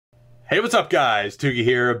Hey, what's up, guys? Tugi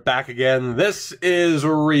here, back again. This is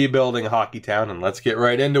Rebuilding Hockey Town, and let's get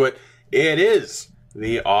right into it. It is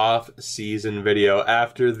the off-season video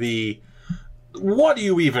after the, what do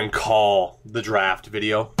you even call the draft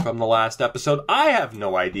video from the last episode? I have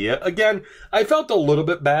no idea. Again, I felt a little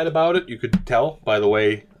bit bad about it. You could tell by the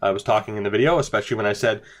way I was talking in the video, especially when I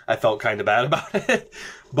said I felt kind of bad about it.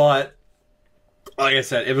 But, like I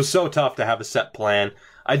said, it was so tough to have a set plan.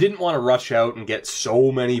 I didn't want to rush out and get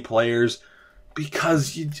so many players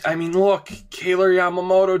because, I mean, look, Kailer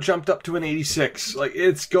Yamamoto jumped up to an 86. Like,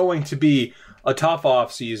 it's going to be a tough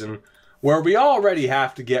offseason where we already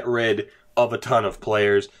have to get rid of a ton of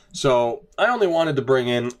players. So I only wanted to bring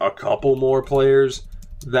in a couple more players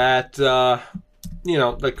that, you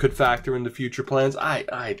know, that could factor into future plans.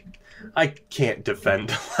 I can't defend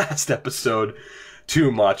the last episode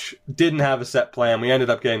too much. Didn't have a set plan. We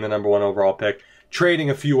ended up getting the #1 overall pick, trading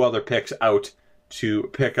a few other picks out to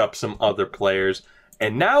pick up some other players.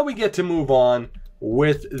 And now we get to move on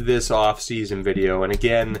with this off-season video. And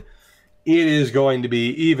again, it is going to be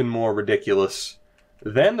even more ridiculous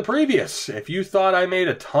than the previous. If you thought I made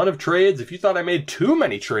a ton of trades, if you thought I made too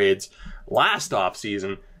many trades last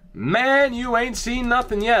off-season, man, you ain't seen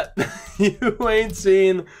nothing yet. You ain't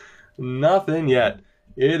seen nothing yet.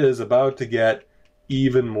 It is about to get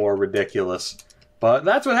even more ridiculous. But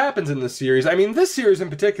that's what happens in this series. I mean, this series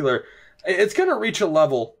in particular, it's going to reach a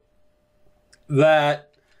level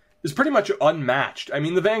that is pretty much unmatched. I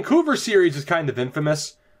mean, the Vancouver series is kind of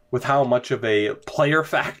infamous with how much of a player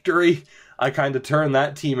factory I kind of turned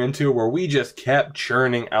that team into, where we just kept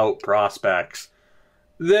churning out prospects.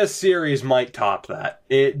 This series might top that.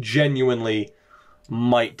 It genuinely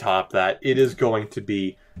might top that. It is going to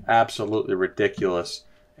be absolutely ridiculous.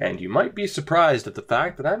 And you might be surprised at the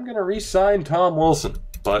fact that I'm going to re-sign Tom Wilson.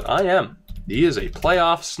 But I am. He is a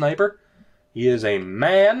playoff sniper. He is a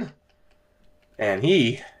man. And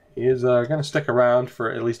he is going to stick around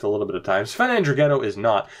for at least a little bit of time. Sven Andrighetto is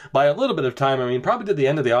not. By a little bit of time, I mean probably to the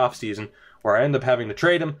end of the offseason, where I end up having to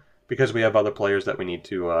trade him because we have other players that we need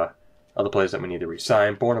to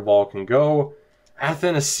re-sign. Bourneval can go.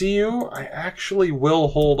 Athanasiou, I actually will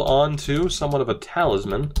hold on to, somewhat of a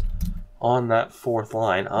talisman on that fourth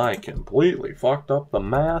line. I completely fucked up the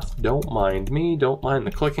math. Don't mind me. Don't mind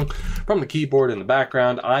the clicking from the keyboard in the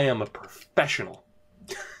background. I am a professional.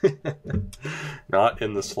 Not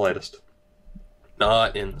in the slightest.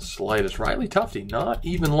 Not in the slightest. Riley Tufte, not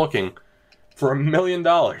even looking for $1 million.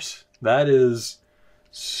 That is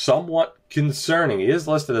somewhat concerning. He is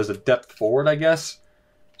listed as a depth forward, I guess.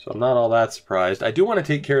 So I'm not all that surprised. I do want to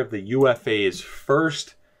take care of the UFAs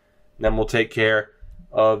first. Then we'll take care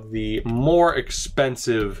of the more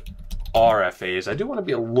expensive RFAs. I do want to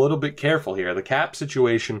be a little bit careful here. The cap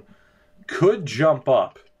situation could jump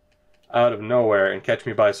up out of nowhere and catch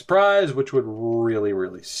me by surprise, which would really,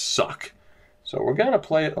 really suck. So we're going to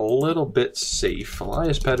play it a little bit safe.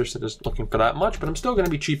 Elias Pettersson is looking for that much, but I'm still going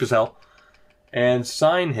to be cheap as hell and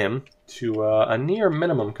sign him to a near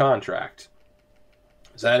minimum contract.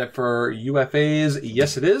 Is that it for UFAs?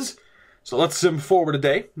 Yes, it is. So let's sim forward a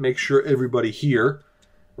day. Make sure everybody here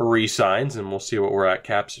re-signs, and we'll see what we're at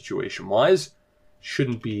cap situation wise.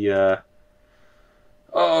 Shouldn't be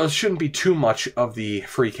too much of the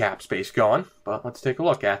free cap space gone, but let's take a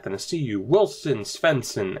look. Athanasiou, Wilson,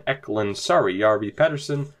 Svensson, Eklund, Surrey, Yarvi,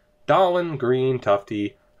 Pettersson, Dahlin, Green,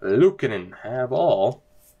 Tufte, Luukkonen have all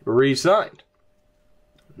re-signed.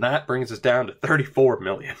 And that brings us down to $34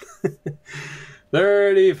 million.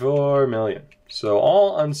 $34 million. So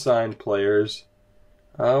all unsigned players,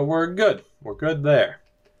 we're good. We're good there.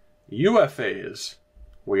 UFAs,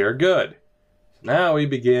 we are good. So now we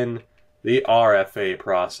begin the RFA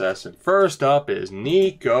process. And first up is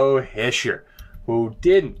Nico Hischier, who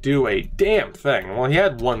didn't do a damn thing. Well, he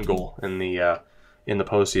had one goal in the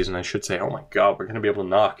postseason, I should say. Oh my God, we're going to be able to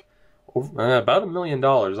knock about $1 million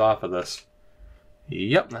off of this.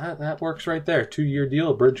 Yep, that works right there. 2-year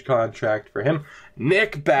deal, a bridge contract for him.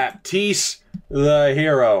 Nick Baptiste, the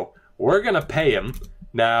hero. We're going to pay him.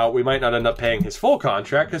 Now, we might not end up paying his full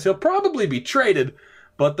contract because he'll probably be traded,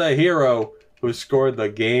 but the hero who scored the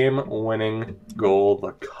game-winning goal,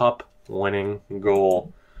 the cup-winning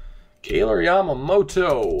goal. Kailer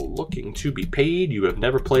Yamamoto looking to be paid. You have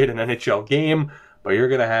never played an NHL game, but you're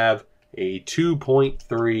going to have a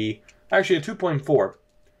 $2.4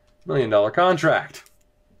 million contract,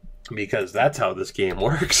 because that's how this game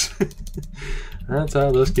works. That's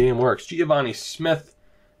how this game works. Giovanni Smith,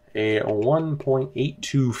 a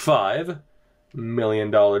 $1.825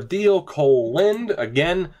 million deal. Cole Lind,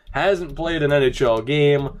 again, hasn't played an NHL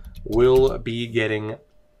game, will be getting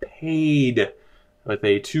paid with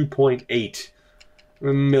a $2.8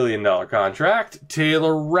 million contract.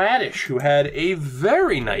 Taylor Radish, who had a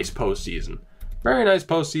very nice postseason. Very nice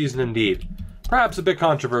postseason indeed. Perhaps a bit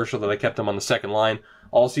controversial that I kept him on the second line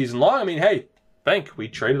all season long. I mean, hey, we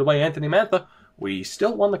traded away Anthony Mantha. We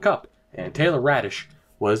still won the cup. And Taylor Radish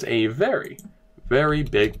was a very, very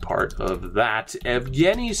big part of that.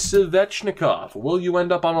 Evgeny Svechnikov. Will you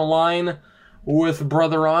end up on a line with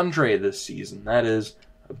brother Andre this season? That is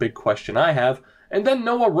a big question I have. And then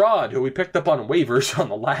Noah Rod, who we picked up on waivers on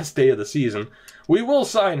the last day of the season. We will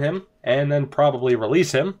sign him and then probably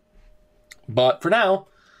release him. But for now,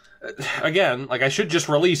 again, like I should just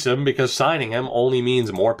release him because signing him only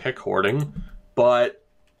means more pick hoarding. But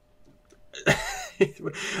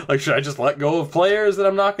like, should I just let go of players that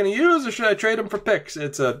I'm not going to use, or should I trade them for picks?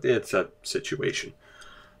 It's a situation.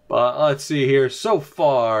 But let's see here. So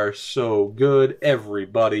far, so good.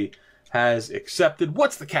 Everybody has accepted.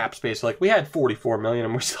 What's the cap space like? We had 44 million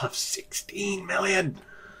and we still have 16 million.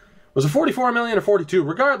 Was it 44 million or 42?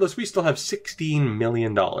 Regardless, we still have $16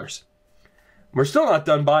 million. We're still not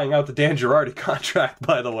done buying out the Dan Girardi contract,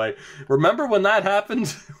 by the way. Remember when that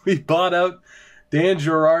happened? We bought out Dan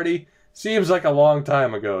Girardi. Seems like a long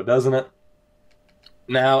time ago, doesn't it?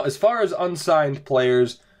 Now, as far as unsigned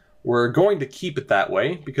players, we're going to keep it that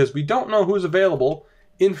way because we don't know who's available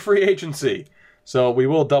in free agency. So we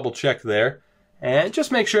will double check there and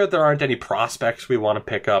just make sure that there aren't any prospects we want to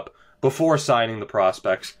pick up before signing the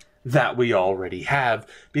prospects that we already have,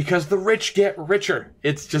 because the rich get richer.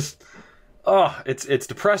 It's just, it's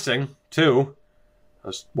depressing too. I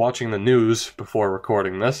was watching the news before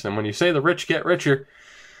recording this, and when you say the rich get richer,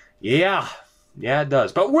 yeah, it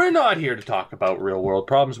does. But we're not here to talk about real world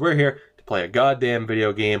problems. We're here to play a goddamn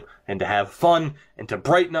video game and to have fun and to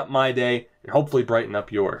brighten up my day and hopefully brighten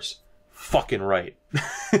up yours. Fucking right.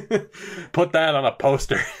 Put that on a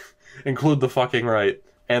poster. Include the fucking right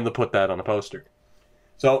and the put that on a poster.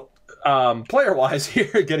 So, player-wise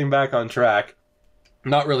here, getting back on track,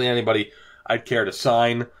 not really anybody I'd care to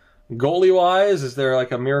sign. Goalie-wise, is there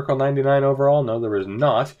like a miracle 99 overall? No, there is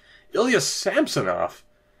not. Ilya Samsonov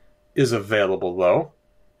is available, though.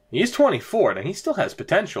 He's 24, and he still has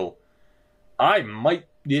potential. I might...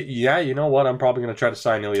 Yeah, you know what? I'm probably going to try to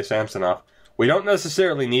sign Ilya Samsonov. We don't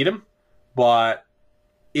necessarily need him, but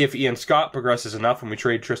if Ian Scott progresses enough and we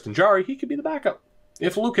trade Tristan Jarry, he could be the backup.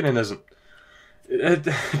 If Luukkonen isn't. It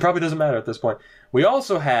probably doesn't matter at this point. We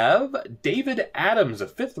also have David Adams, a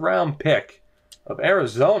 5th-round pick of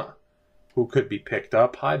Arizona, who could be picked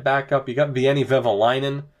up. High backup. You got Vieni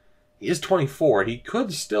Vevalainen. He is 24. He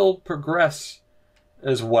could still progress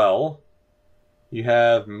as well. You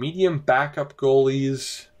have medium backup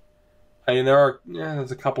goalies. I mean,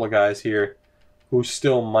 there's a couple of guys here who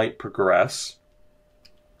still might progress.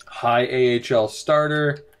 High AHL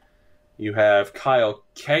starter. You have Kyle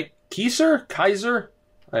Kaiser?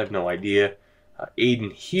 I have no idea.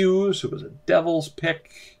 Aiden Hughes, who was a Devils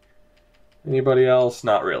pick. Anybody else?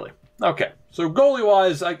 Not really. Okay, so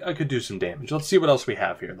goalie-wise, I could do some damage. Let's see what else we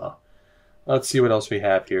have here, though.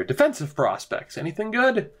 Defensive prospects. Anything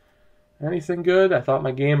good? Anything good? I thought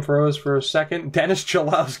my game froze for a second. Dennis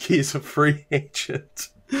Cholowski is a free agent.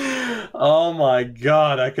 Oh my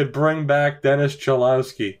god, I could bring back Dennis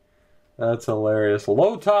Cholowski. That's hilarious.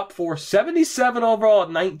 Low top 4, 77 overall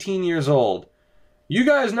at 19 years old. You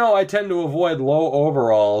guys know I tend to avoid low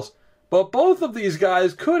overalls, but both of these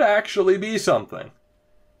guys could actually be something.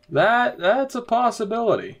 That's a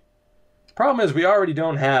possibility. Problem is, we already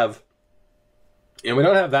don't have... And we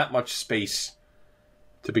don't have that much space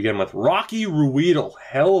to begin with. Rocky Ruedel,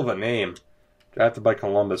 hell of a name. Drafted by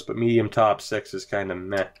Columbus, but medium top 6 is kind of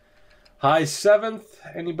meh. High 7th,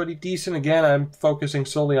 anybody decent? Again, I'm focusing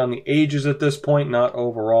solely on the ages at this point, not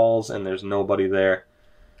overalls, and there's nobody there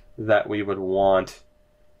that we would want.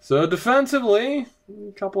 So defensively,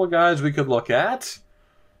 a couple of guys we could look at.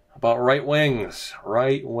 How about right wings?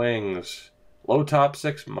 Low top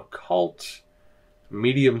 6, McCult.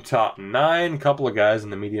 Medium top 9, couple of guys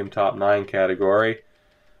in the medium top 9 category.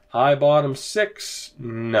 High bottom 6,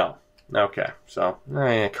 no. Okay, so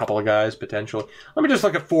a couple of guys potentially. Let me just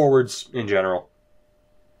look at forwards in general.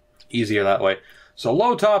 Easier that way. So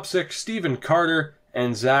low top 6, Stephen Carter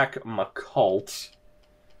and Zach McCult.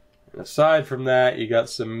 And aside from that, you got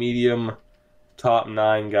some medium top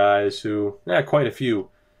 9 guys who, quite a few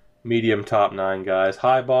medium top 9 guys.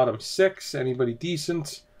 High bottom 6, anybody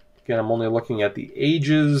decent? Again, I'm only looking at the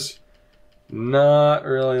ages. Not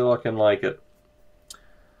really looking like it.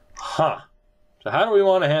 So how do we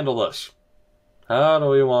want to handle this? I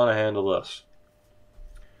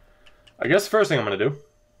guess the first thing I'm going to do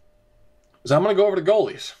is I'm going to go over to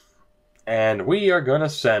goalies. And we are going to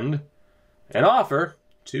send an offer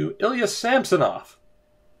to Ilya Samsonov.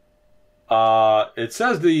 It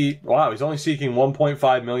says wow, he's only seeking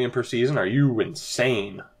 1.5 million per season. Are you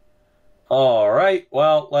insane? All right,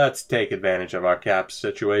 well, let's take advantage of our cap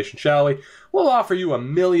situation, shall we? We'll offer you $1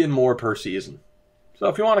 million more per season. So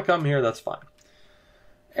if you want to come here, that's fine.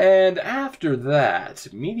 And after that,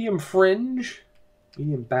 medium fringe,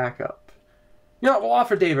 medium backup. You know, we'll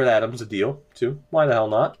offer David Adams a deal, too. Why the hell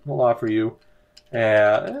not? We'll offer you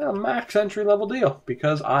a max entry-level deal,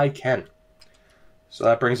 because I can. So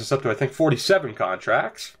that brings us up to, I think, 47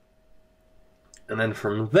 contracts. And then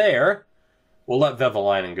from there, we'll let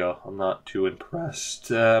Vevalainen go. I'm not too impressed.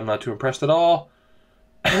 I'm not too impressed at all.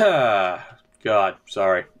 God,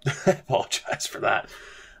 sorry. I apologize for that.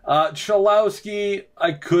 Cholowski,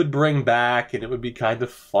 I could bring back, and it would be kind of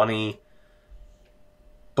funny.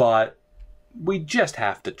 But we just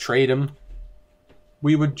have to trade him.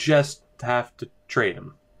 We would just have to trade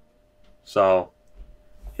him. So,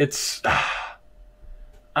 it's...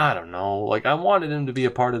 I don't know. Like, I wanted him to be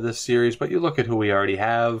a part of this series, but you look at who we already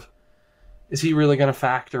have. Is he really going to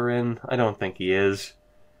factor in? I don't think he is.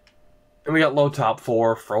 And we got low top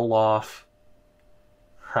 4, Frolov.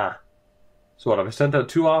 Huh. So what, have I sent out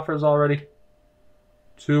 2 offers already?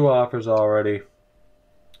 2 offers already.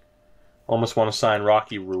 Almost want to sign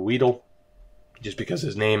Rocky Ruedel, just because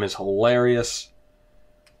his name is hilarious.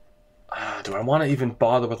 Do I want to even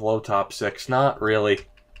bother with low top 6? Not really.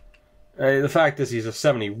 The fact is he's a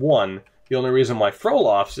 71. The only reason why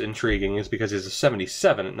Frolov's intriguing is because he's a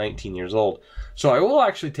 77 at 19 years old. So I will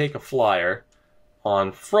actually take a flyer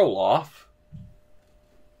on Frolov.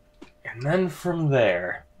 And then from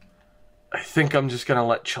there, I think I'm just going to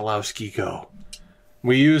let Cholowski go.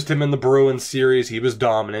 We used him in the Bruins series. He was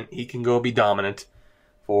dominant. He can go be dominant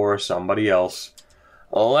for somebody else.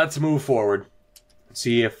 Let's move forward.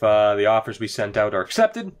 See if the offers we sent out are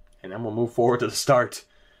accepted. And then we'll move forward to the start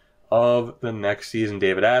of the next season.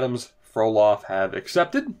 David Adams, Frolov have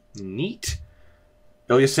accepted. Neat.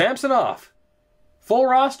 Ilya Samsonov. Full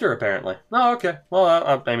roster, apparently. Oh, okay.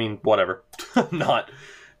 Well, I mean, whatever. Not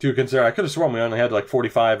too concerned. I could have sworn we only had like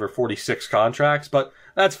 45 or 46 contracts, but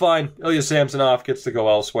that's fine. Ilya Samsonov gets to go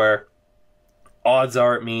elsewhere. Odds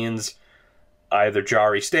are it means either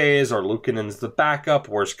Jari stays or Luukkonen's the backup.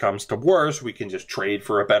 Worst comes to worst, we can just trade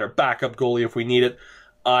for a better backup goalie if we need it.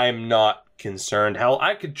 I'm not concerned. Hell,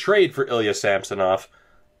 I could trade for Ilya Samsonov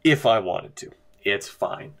if I wanted to. It's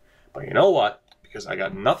fine. But you know what? Because I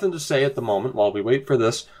got nothing to say at the moment while we wait for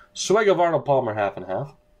this swig of Arnold Palmer half and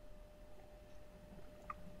half.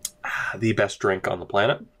 The best drink on the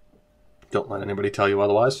planet. Don't let anybody tell you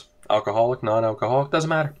otherwise. Alcoholic, non-alcoholic, doesn't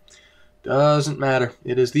matter. Doesn't matter.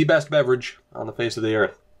 It is the best beverage on the face of the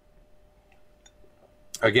earth.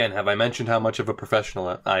 Again, have I mentioned how much of a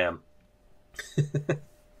professional I am?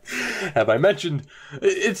 Have I mentioned?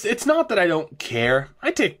 It's not that I don't care.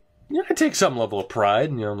 I take some level of pride,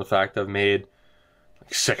 in the fact I've made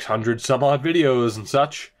like 600 some odd videos and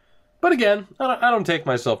such. But again, I don't take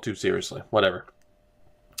myself too seriously. Whatever.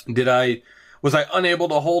 Was I unable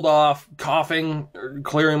to hold off coughing or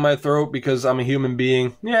clearing my throat because I'm a human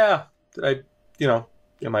being? Yeah.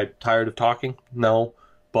 Am I tired of talking? No.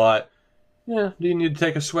 But, yeah, do you need to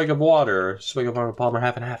take a swig of water or a swig of Arnold Palmer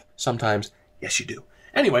half and half? Sometimes, yes you do.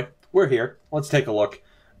 Anyway, we're here. Let's take a look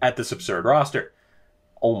at this absurd roster.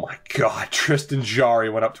 Oh my god, Tristan Jarry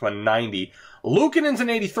went up to a 90. Luukkonen's an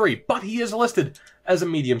 83, but he is listed as a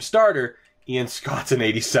medium starter. Ian Scott's an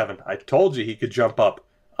 87. I told you he could jump up.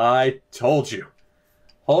 I told you.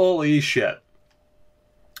 Holy shit.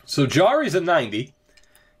 So Jarry's a 90.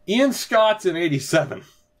 Ian Scott's an 87.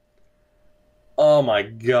 Oh my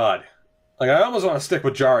god. Like, I almost want to stick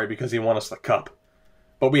with Jarry because he won us the cup.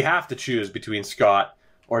 But we have to choose between Scott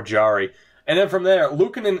or Jarry. And then from there,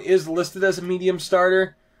 Luukkonen is listed as a medium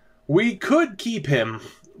starter. We could keep him.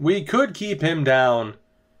 We could keep him down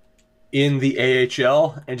in the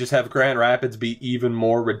AHL and just have Grand Rapids be even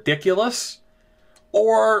more ridiculous.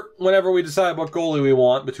 Or whenever we decide what goalie we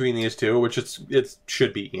want between these two, which it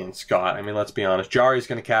should be Ian Scott. I mean, let's be honest. Jarry's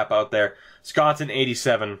going to cap out there. Scott's an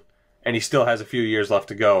 87, and he still has a few years left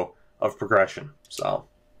to go of progression. So,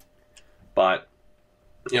 but,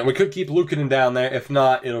 we could keep Luukkonen down there. If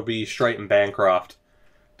not, it'll be Streit and Bancroft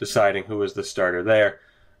deciding who is the starter there.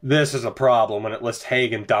 This is a problem when it lists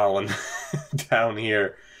Hagen Dahlin down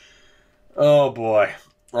here. Oh, boy.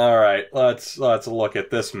 All right, let's look at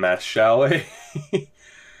this mess, shall we?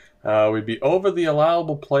 We'd be over the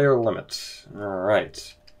allowable player limit. All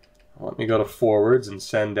right. Let me go to forwards and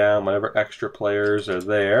send down whatever extra players are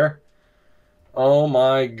there. Oh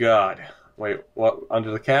my god. Wait, what?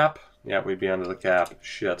 Under the cap? Yeah, we'd be under the cap.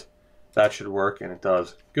 Shit. That should work, and it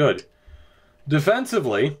does. Good.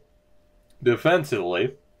 Defensively,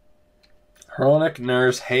 Hronik,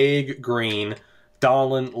 Nurse, Haig, Green,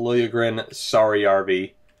 Dahlin, Liljegren,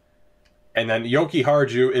 Saarijarvi. And then Yoki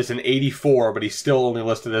Harju is an 84, but he's still only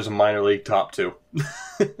listed as a minor league top 2.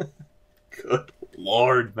 Good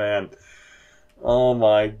Lord, man. Oh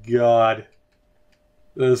my God.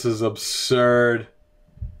 This is absurd.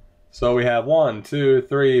 So we have 1, 2,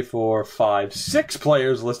 3, 4, 5, 6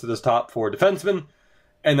 players listed as top 4 defensemen,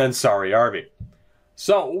 and then Saarijarvi.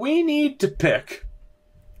 So we need to pick.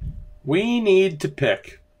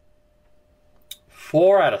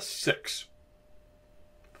 4 out of 6.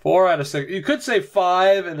 4 out of 6. You could say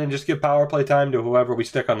 5 and then just give power play time to whoever we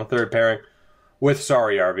stick on the third pairing with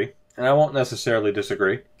Saarijarvi, and I won't necessarily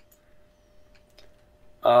disagree.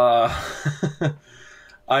 I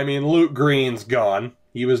mean, Luke Green's gone.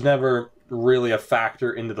 He was never really a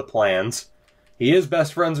factor into the plans. He is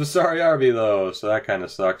best friends with Saarijarvi, though, so that kind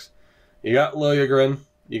of sucks. You got Liljegren.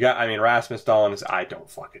 You got, I mean, Rasmus Dahlin is... I don't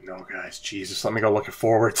fucking know, guys. Jesus, let me go look at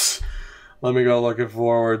forwards. All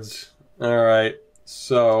right,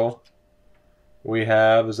 so we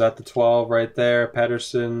have... Is that the 12 right there?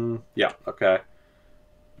 Pedersen? Yeah, okay.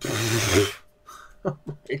 Oh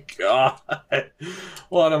my God.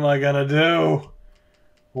 What am I gonna do?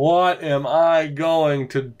 What am I going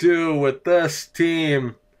to do with this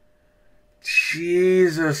team?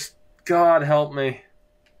 Jesus, God help me.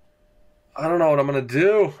 I don't know what I'm going to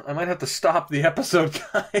do. I might have to stop the episode,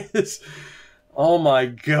 guys. Oh my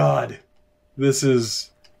God. This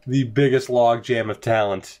is the biggest logjam of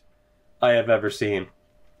talent I have ever seen.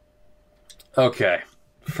 Okay.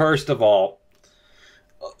 First of all,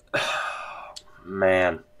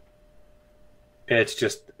 man. It's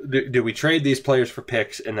just, do we trade these players for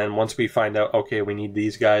picks, and then once we find out, okay, we need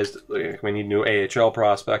these guys, we need new AHL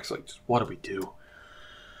prospects, like, what do we do?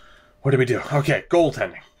 What do we do? Okay,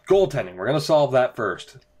 goaltending. Goaltending. We're going to solve that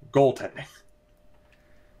first. Goaltending.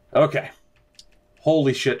 Okay.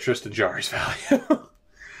 Holy shit, Tristan Jarry's value.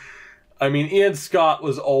 I mean, Ian Scott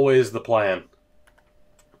was always the plan.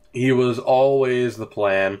 He was always the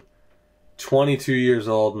plan. 22 years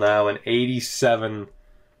old now and 87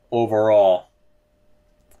 overall.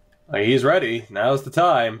 He's ready. Now's the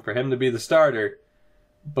time for him to be the starter.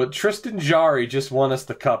 But Tristan Jarry just won us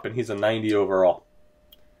the cup, and he's a 90 overall.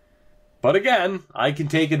 But again, I can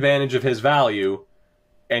take advantage of his value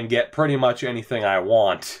and get pretty much anything I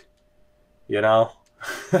want. You know?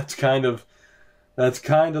 That's kind of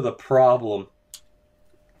the problem.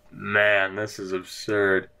 Man, this is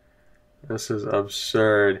absurd. This is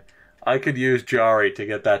absurd. I could use Jarry to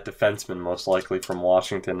get that defenseman most likely from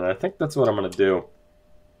Washington, and I think that's what I'm going to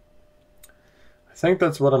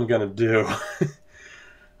do.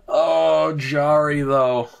 Oh, Jarry,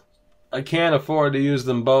 though. I can't afford to use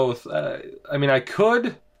them both. I mean, I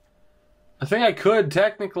could. I think I could,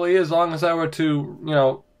 technically, as long as I were to, you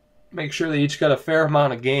know, make sure they each got a fair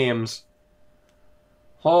amount of games.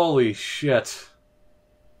 Holy shit.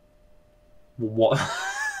 What?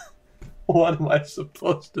 What am I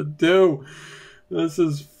supposed to do? This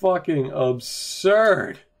is fucking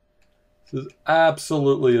absurd. This is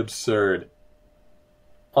absolutely absurd.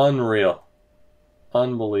 Unreal.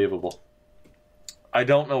 Unbelievable. I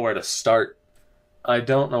don't know where to start. I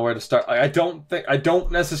don't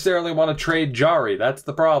necessarily want to trade Jarry. That's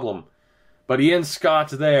the problem. But Ian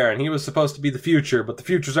Scott's there, and he was supposed to be the future, but the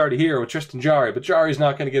future's already here with Tristan Jarry. But Jarry's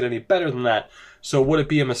not going to get any better than that. So would it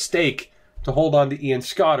be a mistake to hold on to Ian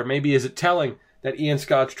Scott? Or maybe is it telling that Ian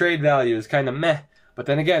Scott's trade value is kind of meh? But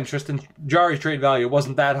then again, Tristan Jarry's trade value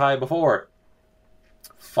wasn't that high before.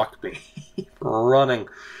 Fuck me. Running.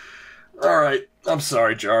 Alright, I'm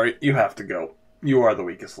sorry, Jarry. You have to go. You are the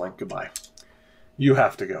weakest link. Goodbye. You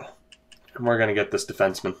have to go. And we're going to get this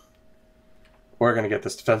defenseman.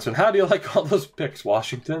 How do you like all those picks,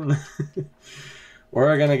 Washington?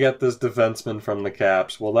 We're going to get this defenseman from the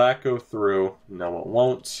Caps. Will that go through? No, it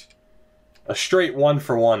won't. A straight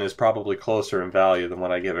 1-for-1 is probably closer in value than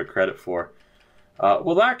what I give it credit for.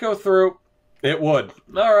 Will that go through? It would.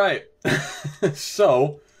 All right.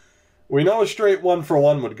 So, we know a straight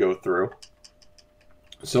 1-for-1 would go through.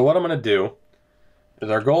 So what I'm going to do is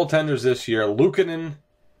our goaltenders this year, Luukkonen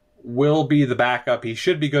will be the backup. He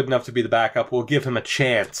should be good enough to be the backup. We'll give him a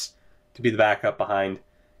chance to be the backup behind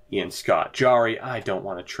Ian Scott. Jarry, I don't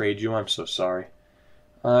want to trade you. I'm so sorry.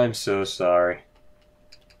 I'm so sorry.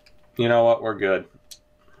 You know what? We're good.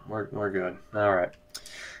 We're good. All right.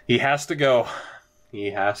 He has to go.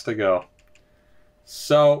 He has to go.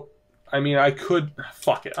 So, I mean, I could...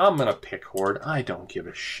 Fuck it. I'm going to pick Horde. I don't give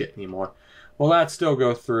a shit anymore. Will that still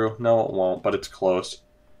go through? No, it won't, but it's close.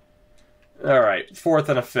 All right. 4th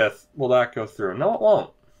and a 5th. Will that go through? No, it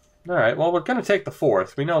won't. All right, well, we're going to take the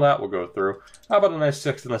 4th. We know that will go through. How about a nice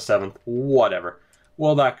 6th and a 7th? Whatever.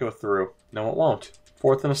 Will that go through? No, it won't.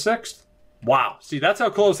 4th and a 6th? Wow. See, that's how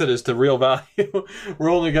close it is to real value.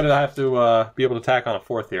 We're only going to have to be able to tack on a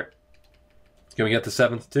 4th here. Can we get the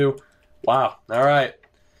 7th too? Wow. All right.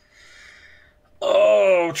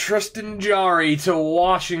 Oh, Tristan Jarry to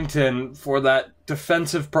Washington for that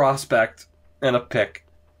defensive prospect and a pick.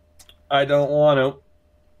 I don't want to.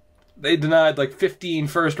 They denied like 15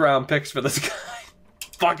 first-round picks for this guy.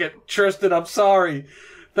 Fuck it. Tristan, I'm sorry.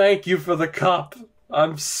 Thank you for the cup.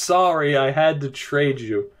 I'm sorry I had to trade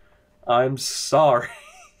you. I'm sorry.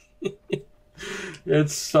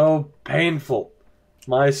 It's so painful.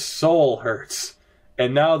 My soul hurts.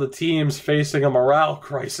 And now the team's facing a morale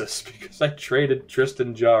crisis because I traded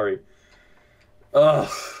Tristan Jarry. Ugh.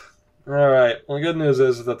 Alright. Well, the good news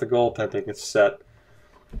is that the goaltending is set.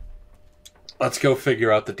 Let's go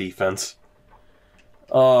figure out the defense.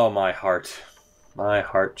 Oh, my heart. My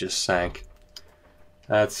heart just sank.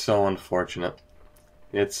 That's so unfortunate.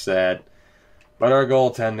 It's sad. But our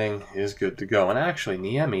goaltending is good to go. And actually,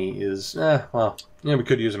 Niemi is, well, yeah, we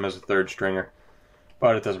could use him as a third stringer.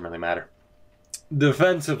 But it doesn't really matter.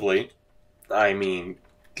 Defensively, I mean,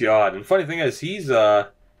 God. And funny thing is, he's still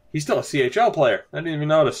a CHL player. I didn't even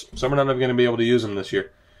notice. So we're not even going to be able to use him this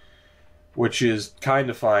year. Which is kind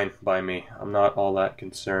of fine by me. I'm not all that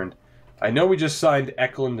concerned. I know we just signed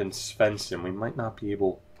Eklund and Svensson. We might not be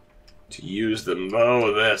able to use them.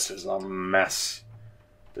 Oh, this is a mess.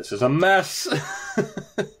 This is a mess.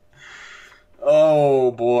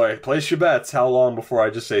 Oh, boy. Place your bets. How long before I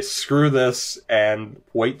just say, screw this, and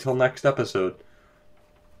wait till next episode.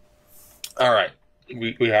 All right.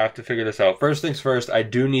 We have to figure this out. First things first, I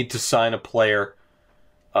do need to sign a player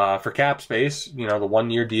for cap space. You know, the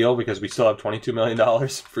one-year deal, because we still have $22 million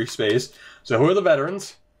free space. So who are the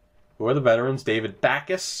veterans? Who are the veterans? David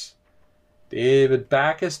Backes.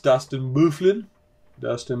 Dustin Byfuglien.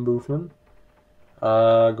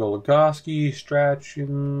 Goligoski,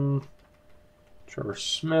 Strachan, Trevor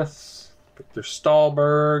Smith, Victor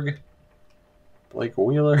Stahlberg, Blake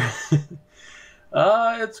Wheeler.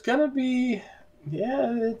 It's gonna be,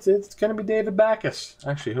 yeah, it's gonna be David Backes.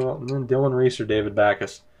 Actually, Dylan Reese or David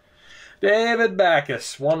Backes? David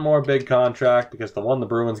Backes. One more big contract because the one the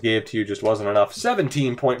Bruins gave to you just wasn't enough.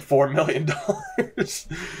 $17.4 million.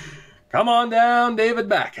 Come on down, David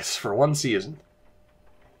Backes, for one season.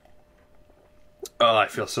 Oh, I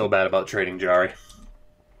feel so bad about trading Jarry.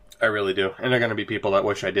 I really do. And there are going to be people that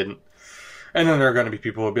wish I didn't. And then there are going to be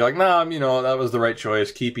people who will be like, nah, you know, that was the right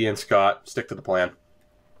choice. Keep Ian Scott. Stick to the plan.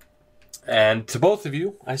 And to both of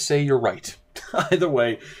you, I say you're right. Either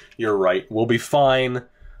way, you're right. We'll be fine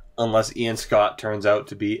unless Ian Scott turns out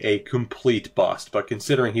to be a complete bust. But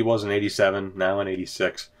considering he was an 87, now an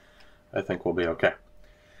 86, I think we'll be okay.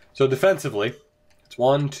 So defensively, it's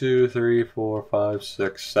 1, 2, 3, 4, 5,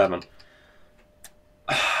 6, 7.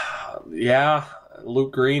 Yeah,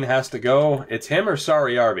 Luke Green has to go. It's him or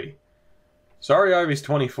Sariarvi. Sariarvi's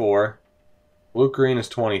 24. Luke Green is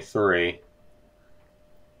 23.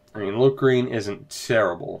 I mean, Luke Green isn't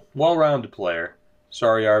terrible. Well-rounded player.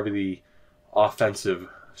 Sariarvi, the offensive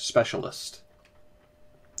specialist.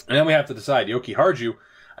 And then we have to decide. Yoki Harju,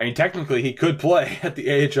 I mean, technically he could play at the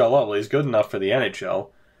AHL level. He's good enough for the NHL.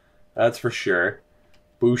 That's for sure.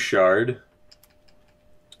 Bouchard.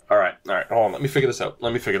 All right, hold on. Let me figure this out.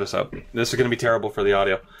 This is going to be terrible for the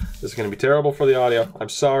audio. I'm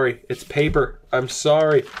sorry. It's paper. I'm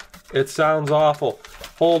sorry. It sounds awful.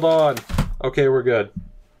 Hold on. Okay, we're good.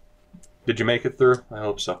 Did you make it through? I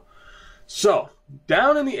hope so. So,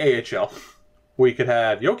 down in the AHL, we could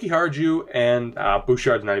have Yoki Harju and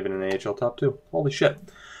Bouchard's not even an AHL top 2. Holy shit.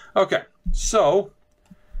 Okay, so,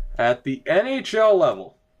 at the NHL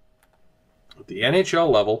level,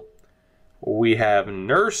 we have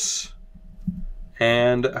Nurse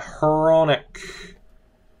and Hronek.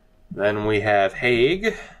 Then we have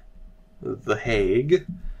Haig,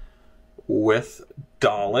 with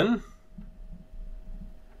Dahlin.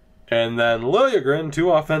 And then Liljegren,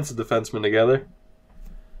 2 offensive defensemen together,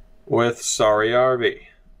 with Sariarvi.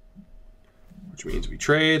 Which means we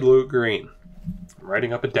trade Luke Green. I'm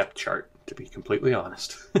writing up a depth chart, to be completely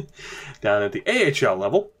honest. Down at the AHL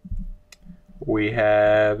level, we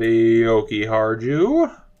have Yoki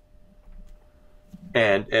Harju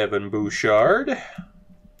and Evan Bouchard.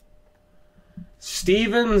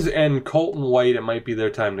 Stevens and Colton White, it might be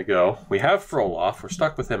their time to go. We have Frolov. We're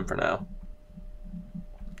stuck with him for now.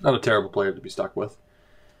 Not a terrible player to be stuck with.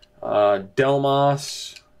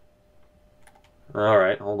 Delmas.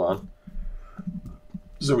 Alright, hold on.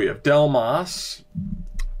 So we have Delmas,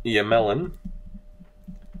 Yamelin,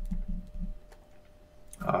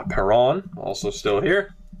 Perron, also still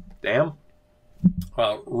here. Damn.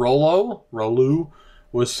 Rolu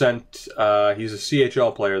was sent, he's a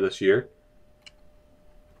CHL player this year.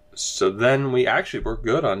 So then we're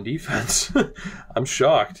good on defense. I'm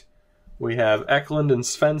shocked. We have Eklund and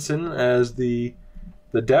Svensson as the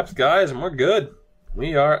depth guys, and we're good.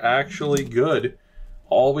 We are actually good.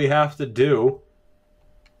 All we have to do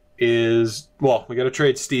is, well, we got to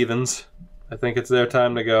trade Stevens. I think it's their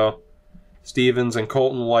time to go. Stevens and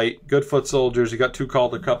Colton White, good foot soldiers. You got 2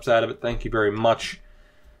 Calder Cups out of it. Thank you very much.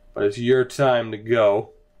 But it's your time to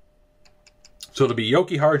go. So it'll be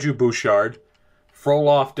Yoki Harju Bouchard,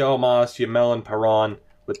 Frolov, Delmas, Yamelin, Perron,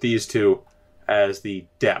 with these 2 as the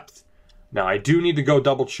depth. Now, I do need to go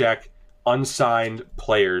double-check unsigned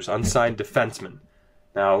players, unsigned defensemen.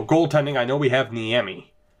 Now, goaltending, I know we have Niemi,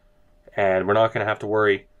 and we're not going to have to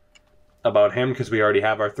worry about him because we already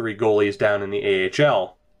have our 3 goalies down in the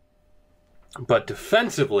AHL. But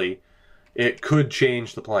defensively, it could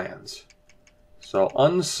change the plans. So,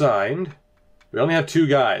 unsigned, we only have 2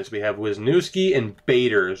 guys. We have Wisniewski and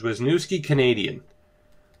Bader. Is Wisniewski Canadian?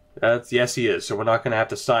 Yes, he is. So we're not going to have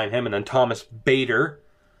to sign him. And then Thomas Bader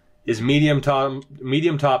is medium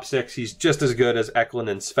top 6. He's just as good as Eklund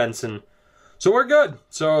and Svensson. So we're good.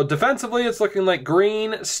 So defensively, it's looking like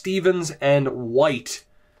Green, Stevens, and White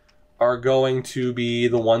are going to be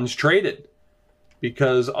the ones traded.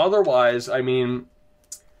 Because otherwise, I mean,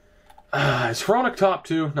 is Hronek top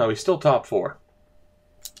 2? No, he's still top 4.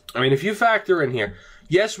 I mean, if you factor in here,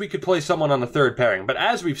 yes, we could play someone on the 3rd pairing, but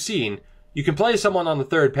as we've seen, you can play someone on the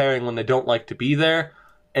 3rd pairing when they don't like to be there,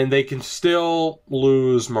 and they can still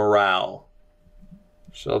lose morale.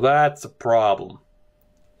 So that's a problem.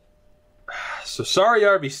 So sorry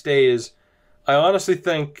Arby stays. I honestly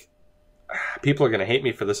think people are going to hate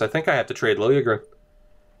me for this. I think I have to trade Liljegren.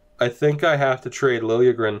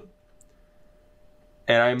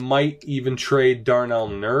 And I might even trade Darnell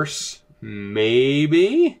Nurse.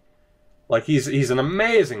 Maybe? Like, he's an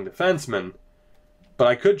amazing defenseman. But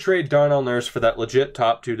I could trade Darnell Nurse for that legit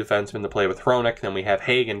top 2 defenseman to play with Hronek. Then we have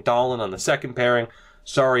Haig and Dahlin on the 2nd pairing.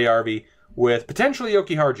 Sorry, Arby. With potentially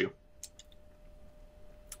Yoki Harju.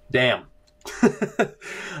 Damn.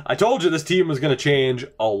 I told you this team was going to change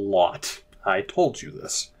a lot. I told you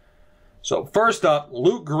this. So, first up,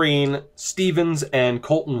 Luke Green, Stevens, and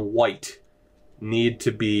Colton White need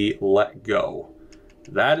to be let go.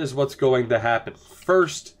 That is what's going to happen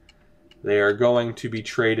first. They are going to be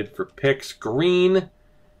traded for picks. Green,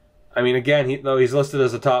 I mean, again, though he's listed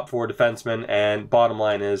as a top 4 defenseman, and bottom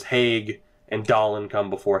line is Haig and Dahlin come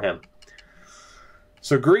before him.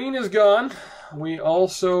 So Green is gone. We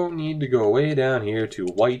also need to go way down here to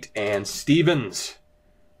White and Stevens.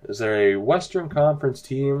 Is there a Western Conference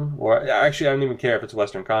team? Or actually, I don't even care if it's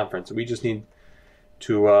Western Conference. We just need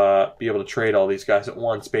to be able to trade all these guys at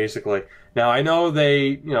once, basically. Now, I know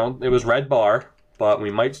it was Red Bar, but we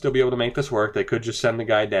might still be able to make this work. They could just send the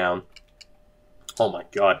guy down. Oh my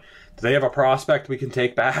god. Do they have a prospect we can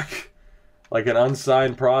take back? Like an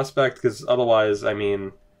unsigned prospect? Because otherwise, I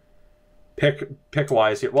mean,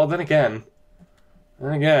 pick-wise here. Well, then again,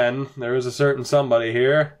 there is a certain somebody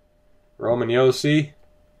here. Roman Yossi,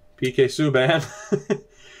 PK Subban.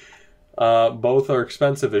 Both are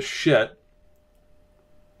expensive as shit.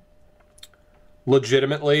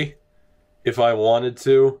 Legitimately, if I wanted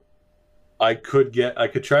to, I could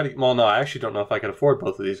try to. Well, no, I actually don't know if I could afford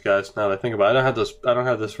both of these guys. Now that I think about it, I don't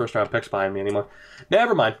have this first round picks behind me anymore.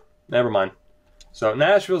 Never mind. So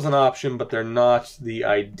Nashville's an option, but they're not the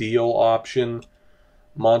ideal option.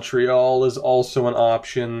 Montreal is also an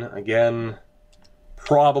option. Again,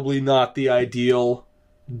 probably not the ideal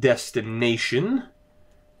destination.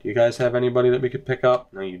 Do you guys have anybody that we could pick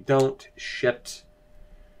up? No, you don't. Shit.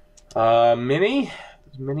 Mini?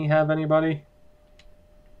 Does Mini have anybody?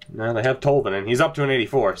 No, they have Tolvanen. He's up to an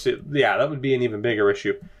 84. So, yeah, that would be an even bigger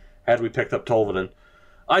issue had we picked up Tolvanen.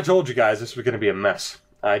 I told you guys this was going to be a mess.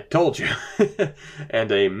 I told you.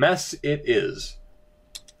 And a mess it is.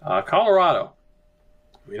 Colorado.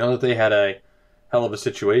 We know that they had a hell of a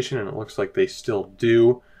situation, and it looks like they still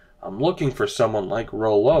do. I'm looking for someone like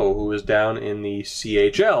Rollo, who is down in the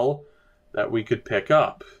CHL, that we could pick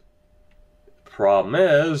up. Problem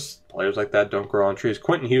is, players like that don't grow on trees.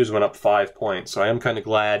 Quentin Hughes went up 5 points, so I am kind of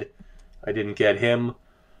glad I didn't get him.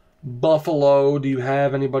 Buffalo, do you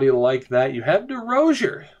have anybody like that? You have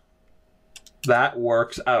DeRozier. That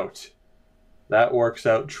works out. That works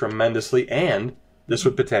out tremendously, and this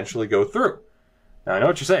would potentially go through. Now, I know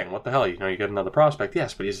what you're saying. What the hell? You get another prospect.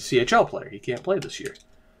 Yes, but he's a CHL player. He can't play this year.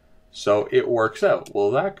 So it works out.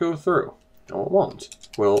 Will that go through? No, it won't.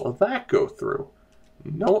 Will that go through?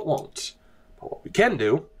 No, it won't. But what we can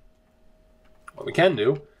do, What we can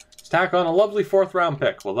do is tack on a lovely 4th round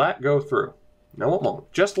pick. Will that go through? No, it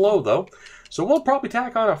won't. Just low, though. So we'll probably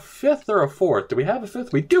tack on a 5th or a 4th. Do we have a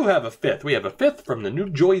 5th? We do have a 5th. We have a 5th from the New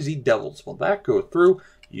Jersey Devils. Will that go through?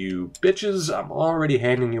 You bitches, I'm already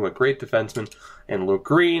handing you a great defenseman in Luke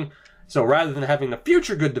Green. So rather than having the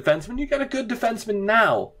future good defenseman, you got a good defenseman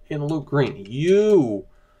now in Luke Green. You.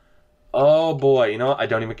 Oh boy, you know what? I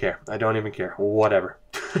don't even care. I don't even care. Whatever.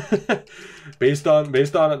 based on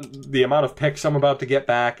the amount of picks I'm about to get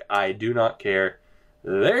back, I do not care.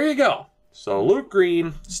 There you go. So Luke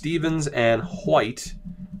Green, Stevens, and White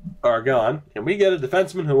are gone, and we get a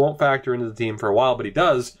defenseman who won't factor into the team for a while, but he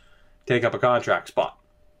does take up a contract spot.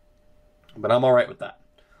 But I'm all right with that.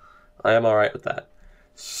 I am all right with that.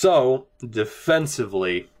 So,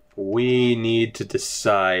 defensively, we need to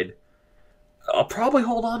decide. I'll probably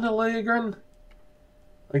hold on to Liljegren.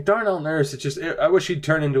 Like, Darnell Nurse, I wish he'd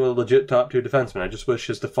turn into a legit top 2 defenseman. I just wish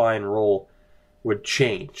his defined role would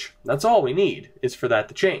change. That's all we need, is for that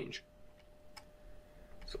to change.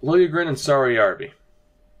 So, Liljegren and Saariarvi.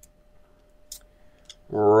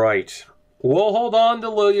 Right. We'll hold on to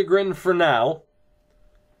Liljegren for now.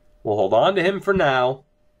 We'll hold on to him for now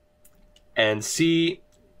and see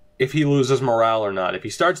if he loses morale or not. If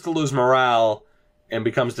he starts to lose morale and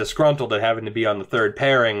becomes disgruntled at having to be on the 3rd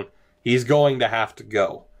pairing, he's going to have to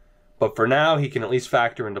go. But for now, he can at least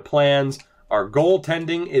factor into plans. Our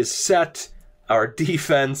goaltending is set. Our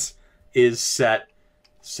defense is set.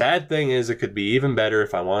 Sad thing is, it could be even better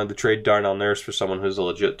if I wanted to trade Darnell Nurse for someone who's a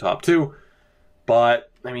legit top 2.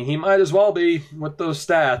 But, I mean, he might as well be with those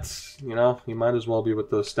stats. You know, he might as well be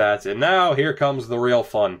with those stats. And now, here comes the real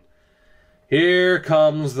fun. Here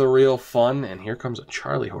comes the real fun. And here comes a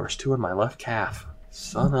Charlie horse, too, in my left calf.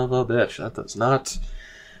 Son of a bitch.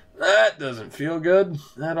 That doesn't feel good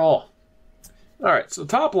at all. Alright, so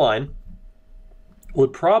top line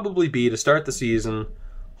would probably be, to start the season,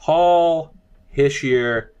 Hall,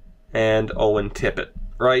 Hischier, and Owen Tippett,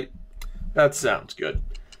 right? That sounds good.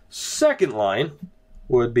 Second line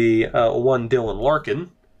would be one Dylan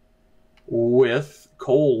Larkin with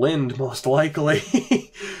Cole Lind, most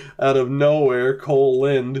likely. Out of nowhere, Cole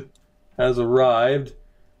Lind has arrived.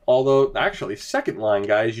 Although, actually, second line,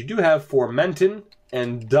 guys, you do have Formenton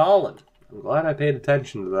and Dahlin. I'm glad I paid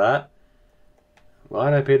attention to that.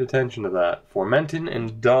 Formenton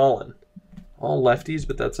and Dahlin. All lefties,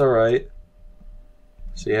 but that's alright.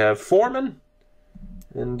 So you have Foreman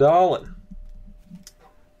and Dahlin.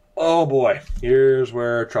 Oh boy, here's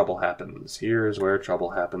where trouble happens.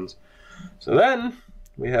 So then,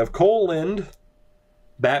 we have Cole Lind.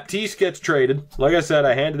 Baptiste gets traded. Like I said,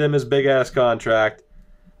 I handed him his big-ass contract.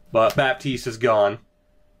 But Baptiste is gone.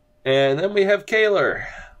 And then we have Kaler.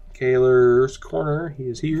 Kaler's corner, he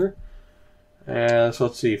is here. So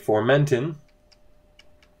let's see, Formenton.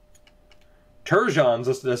 Turgeon's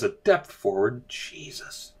listed as a depth forward.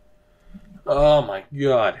 Jesus. Oh my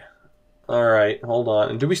god. Alright, hold on.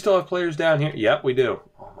 And do we still have players down here? Yep, we do.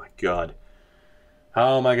 Oh my god.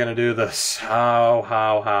 How am I going to do this? How?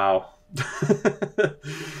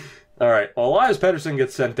 Alright, well, Elias Pettersson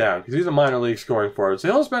gets sent down because he's a minor league scoring forward, so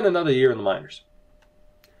he'll spend another year in the minors.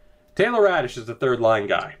 Taylor Radish is the 3rd line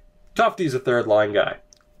guy. Tufty's a 3rd line guy.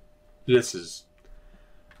 This is...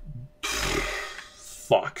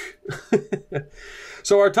 fuck.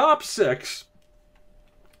 So our top 6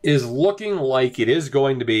 is looking like it is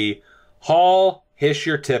going to be Hall,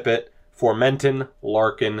 Hischier, Tippett, Formenton,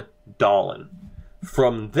 Larkin, Dahlin.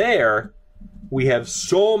 From there, we have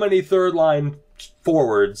so many 3rd line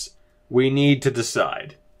forwards we need to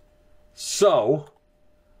decide. So,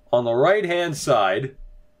 on the right-hand side,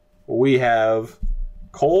 we have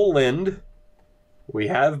Cole Lind. We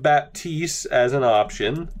have Baptiste as an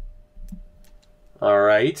option.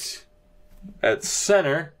 Alright. At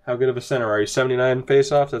center, how good of a center are you? 79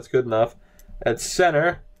 face-offs? That's good enough. At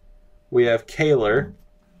center, we have Kaler.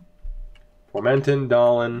 Formenton,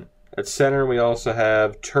 Dahlin. At center, we also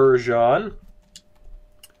have Turgeon.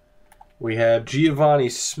 We have Giovanni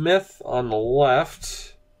Smith on the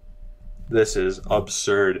left. This is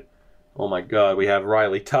absurd. Oh my god. We have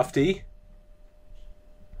Riley Tufte.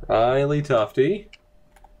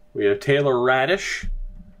 We have Taylor Radish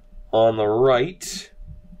on the right.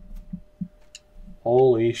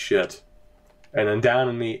 Holy shit. And then down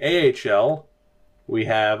in the AHL, we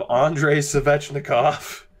have Andrei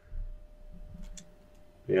Svechnikov.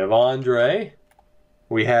 We have Andre.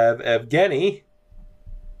 We have Evgeny.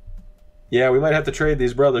 Yeah, we might have to trade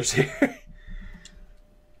these brothers here.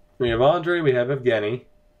 We have Andre, we have Evgeny.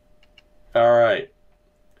 Alright.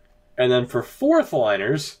 And then for 4th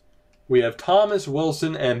liners, we have Thomas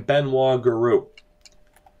Wilson and Benoit Giroux.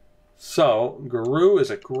 So, Giroux is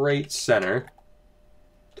a great center.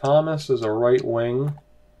 Thomas is a right wing,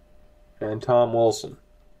 and Tom Wilson.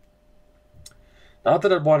 Not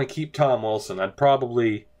that I'd want to keep Tom Wilson. I'd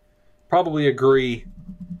probably agree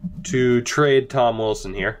to trade Tom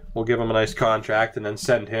Wilson here. We'll give him a nice contract and then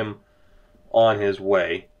send him on his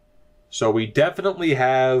way. So we definitely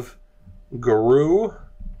have Guru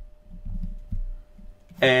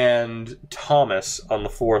and Thomas on the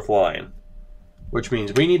fourth line, which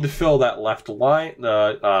means we need to fill that left line,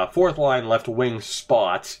 the fourth line left wing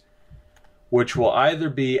spot, which will either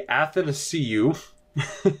be Athanasiou,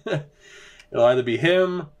 it'll either be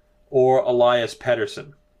him or Elias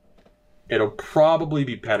Pettersson. It'll probably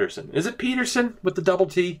be Pettersson. Is it Peterson with the double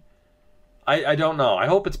T? I don't know. I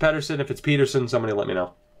hope it's Pettersson. If it's Peterson, somebody let me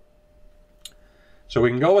know. So we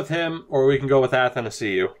can go with him, or we can go with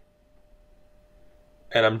Athanasiou.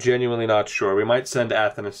 And I'm genuinely not sure. We might send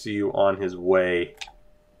Athanasiou on his way.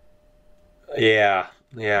 Yeah,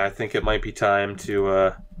 I think it might be time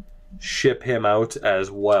to ship him out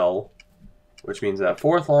as well. Which means that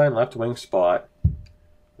fourth line left wing spot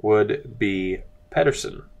would be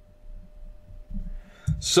Pettersson.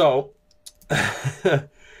 So,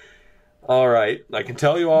 alright, I can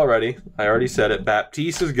tell you already. I already said it.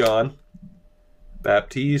 Baptiste is gone.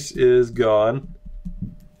 Baptiste is gone.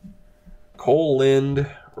 Cole Lind,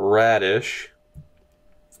 Radish.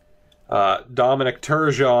 Dominic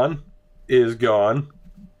Turgeon is gone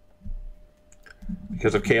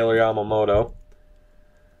because of Kailer Yamamoto.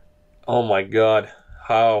 Oh my god.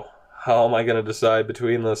 How am I going to decide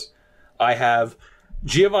between this? I have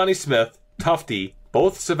Giovanni Smith, Tufte,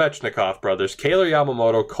 both Svechnikov brothers, Kailer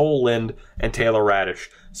Yamamoto, Cole Lind, and Taylor Radish.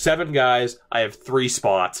 7 guys. I have 3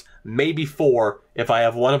 spots. Maybe 4 if I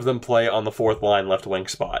have one of them play on the fourth line left wing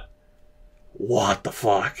spot. What the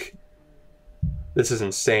fuck? This is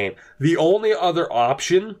insane. The only other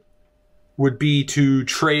option would be to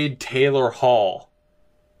trade Taylor Hall.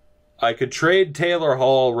 I could trade Taylor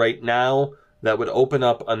Hall right now. That would open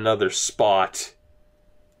up another spot.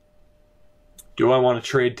 Do I want to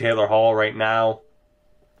trade Taylor Hall right now?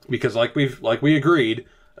 Because like we agreed,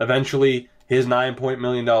 eventually his $9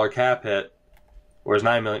 million cap hit, or his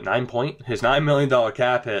 $9 million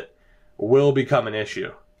cap hit will become an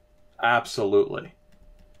issue. Absolutely.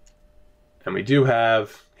 And we do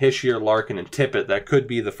have Hischier, Larkin, and Tippett. That could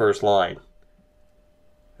be the first line.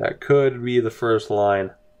 That could be the first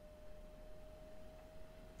line.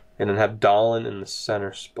 And then have Dahlin in the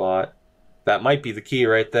center spot. That might be the key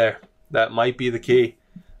right there. That might be the key.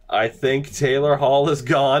 I think Taylor Hall is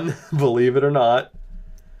gone, believe it or not.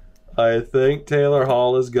 I think Taylor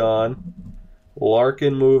Hall is gone.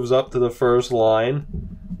 Larkin moves up to the first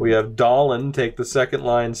line. We have Dahlin take the second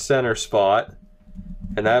line center spot.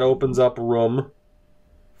 And that opens up room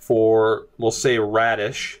for, we'll say,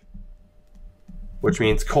 Radish. Which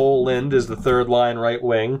means Cole Lind is the third line right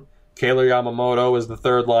wing. Kailer Yamamoto is the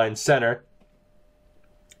third line center.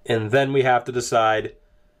 And then we have to decide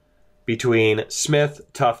between Smith,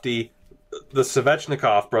 Tufte, the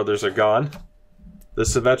Svechnikov brothers are gone. The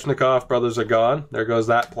Svechnikov brothers are gone. There goes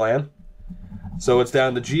that plan. So it's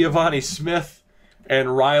down to Giovanni Smith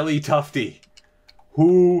and Riley Tufte.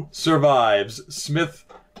 Who survives? Smith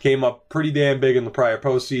came up pretty damn big in the prior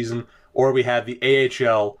postseason, or we had the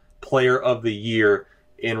AHL Player of the Year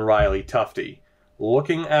in Riley Tufte.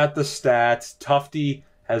 Looking at the stats, Tufte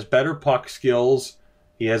has better puck skills.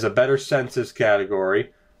 He has a better census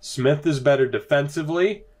category. Smith is better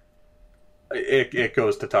defensively. It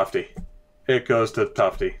goes to Tufte. It goes to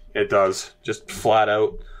Tufte. It does. Just flat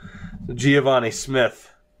out. Giovanni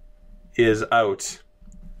Smith is out.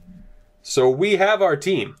 So we have our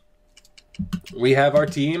team. We have our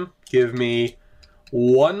team. Give me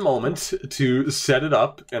one moment to set it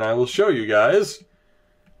up, and I will show you guys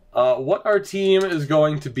what our team is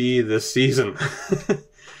going to be this season.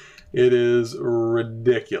 It is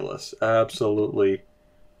ridiculous. Absolutely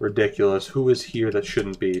ridiculous. Who is here that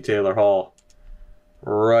shouldn't be? Taylor Hall.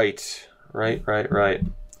 Right.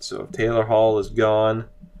 So if Taylor Hall is gone,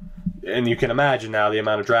 and you can imagine now the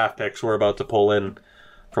amount of draft picks we're about to pull in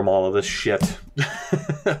from all of this shit.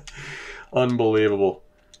 Unbelievable.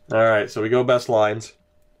 Alright, so we go best lines.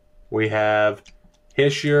 We have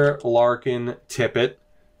Hischier, Larkin, Tippett.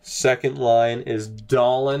 Second line is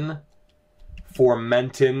Dahlin,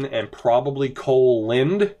 Formenton, and probably Cole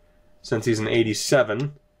Lind, since he's an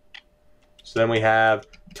 87. So then we have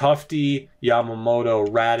Tufte, Yamamoto,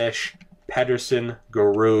 Radish, Pettersson,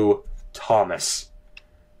 Guru, Thomas.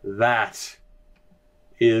 That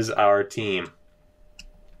is our team.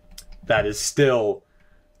 That is still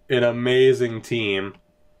an amazing team.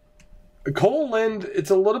 Cole Lind, it's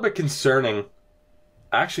a little bit concerning.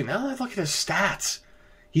 Actually, now that I look at his stats,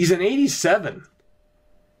 he's an 87.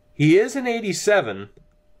 He is an 87,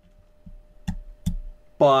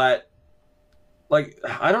 but, like,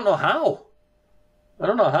 I don't know how. I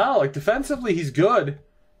don't know how. Like, defensively, he's good.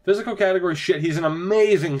 Physical category, shit, he's an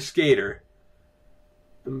amazing skater.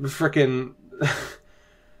 Frickin'...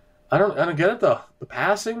 I don't get it, though. The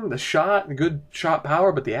passing, the shot, the good shot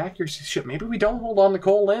power, but the accuracy, shit, maybe we don't hold on to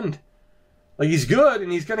Cole Lind. Like, he's good,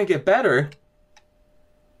 and he's going to get better.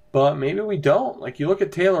 But maybe we don't. Like, you look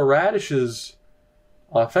at Taylor Radish's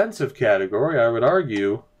offensive category, I would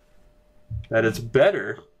argue that it's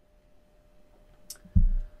better.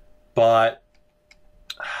 But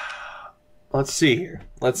let's see here.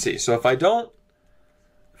 Let's see. So if I don't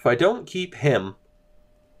keep him,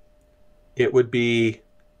 it would be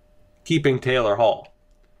keeping Taylor Hall.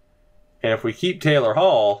 And if we keep Taylor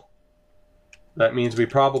Hall, that means we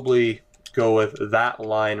probably go with that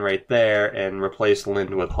line right there and replace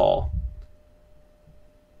Lind with Hall.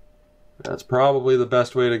 That's probably the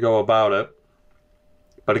best way to go about it.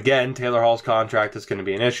 But again, Taylor Hall's contract is going to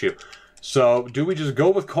be an issue. So do we just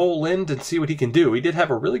go with Cole Lind and see what he can do? He did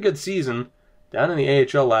have a really good season down in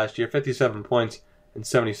the AHL last year, 57 points in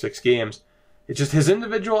 76 games. It's just his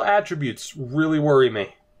individual attributes really worry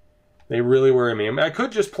me. They really worry me. I mean, I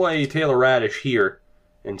could just play Taylor Radish here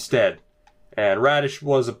instead. And Radish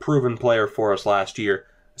was a proven player for us last year,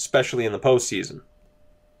 especially in the postseason.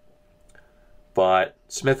 But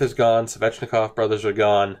Smith is gone. Svechnikov brothers are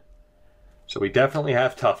gone. So we definitely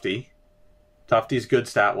have Tufte. Tufte's good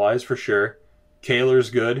stat-wise for sure. Kaler's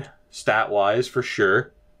good stat-wise for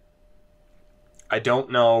sure. I don't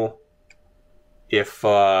know if...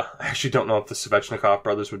 I actually don't know if the Svechnikov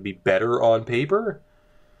brothers would be better on paper.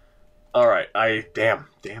 Alright, Damn.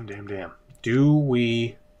 Do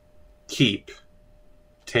we keep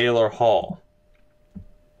Taylor Hall?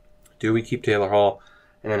 Do we keep Taylor Hall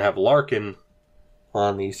and then have Larkin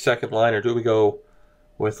on the second line, or do we go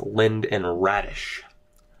with Lind and Radish?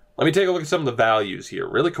 Let me take a look at some of the values here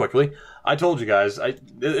really quickly. I told you guys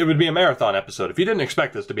it would be a marathon episode. If you didn't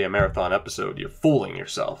expect this to be a marathon episode, you're fooling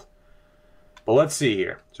yourself. But let's see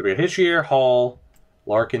here. So we got Hischier, Hall,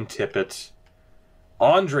 Larkin, Tippett.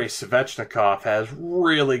 Andrei Svechnikov has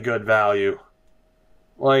really good value.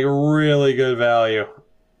 Like, really good value.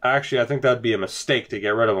 Actually, I think that'd be a mistake to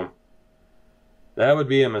get rid of him. That would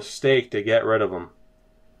be a mistake to get rid of him.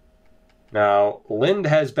 Now, Lind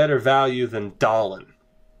has better value than Dahlin.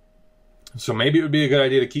 So maybe it would be a good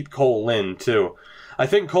idea to keep Cole Lind, too. I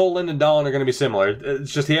think Cole Lind and Dahlin are going to be similar.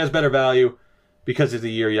 It's just he has better value because he's a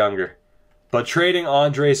year younger. But trading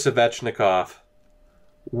Andrei Svechnikov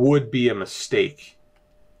would be a mistake.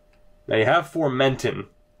 Now, you have Formenton,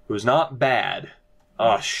 who's not bad.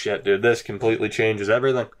 Oh, shit, dude. This completely changes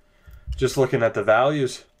everything. Just looking at the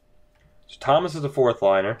values. So Thomas is a fourth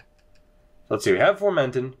liner. Let's see. We have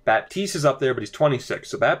Formenton. Baptiste is up there, but he's 26.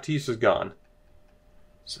 So Baptiste is gone.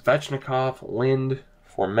 Svechnikov, Lind,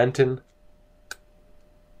 Formenton.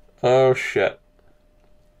 Oh, shit.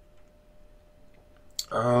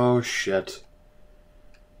 Oh, shit.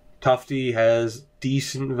 Tufte has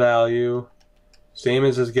decent value. Same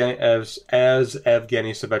as Evgeny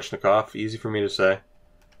Svechnikov. Easy for me to say.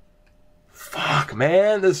 Fuck,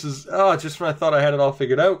 man. This is... Oh, just when I thought I had it all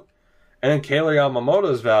figured out. And then Kailer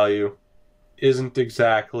Yamamoto's value isn't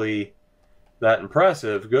exactly that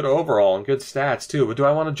impressive. Good overall and good stats, too. But do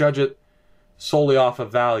I want to judge it solely off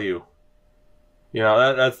of value? You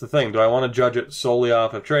know, that's the thing. Do I want to judge it solely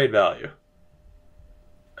off of trade value?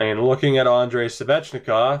 I mean, looking at Andrei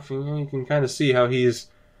Svechnikov, you can kind of see how he's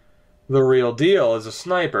the real deal as a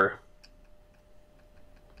sniper.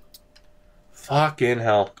 Fucking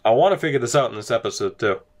hell. I want to figure this out in this episode,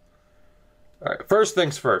 too. Alright, first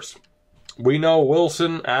things first. We know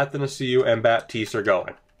Wilson, Athanasiou, and Baptiste are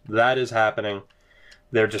going. That is happening.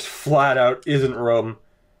 There just flat out isn't room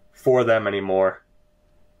for them anymore.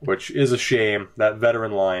 Which is a shame. That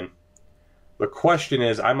veteran line. The question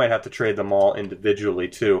is, I might have to trade them all individually,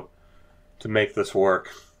 too, to make this work.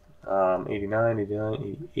 89,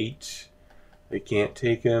 88. They can't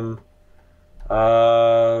take him.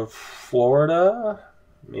 Florida?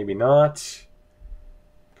 Maybe not.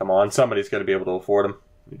 Come on, somebody's got to be able to afford him.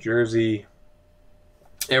 New Jersey.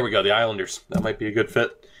 There we go, the Islanders. That might be a good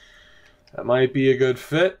fit. That might be a good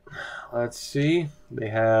fit. Let's see. They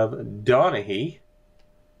have Donaghy,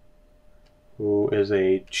 who is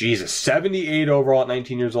a, 78 overall at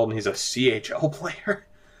 19 years old, and he's a CHL player.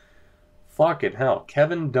 Fucking hell.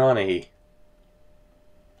 Kevin Donaghy.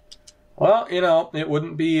 Well, you know, it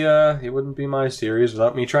wouldn't be my series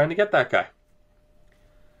without me trying to get that guy.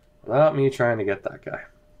 Not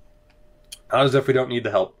as if we don't need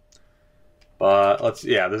the help. But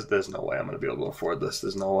there's no way I'm going to be able to afford this.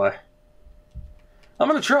 There's no way. I'm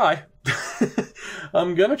going to try.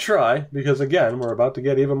 I'm going to try, because again, we're about to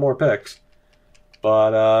get even more picks.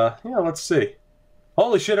 But, yeah, let's see.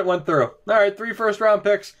 Holy shit, it went through. All right, 3 first-round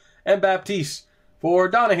picks and Baptiste for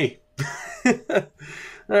Donaghy.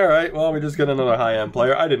 All right, well, we just got another high-end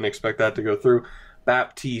player. I didn't expect that to go through.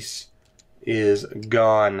 Baptiste is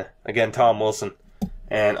gone. Again, Tom Wilson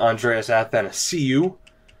and Andreas Athanasiou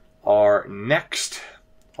are next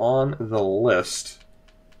on the list.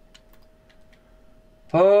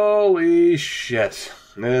 Holy shit.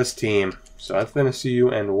 This team. So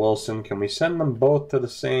Athanasiou and Wilson. Can we send them both to the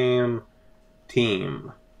same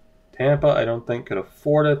team? Tampa, I don't think, could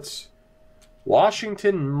afford it.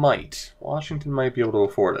 Washington might. Washington might be able to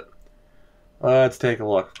afford it. Let's take a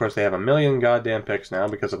look. Of course, they have 1 million goddamn picks now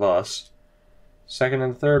because of us. Second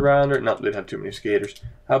and third rounder. Nope, they'd have too many skaters.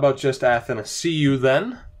 How about just Athanasiou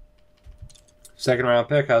then? Second round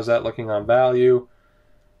pick. How's that looking on value?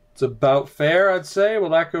 It's about fair, I'd say. Will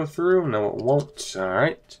that go through? No, it won't. All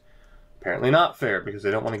right. Apparently not fair because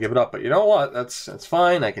they don't want to give it up. But you know what? That's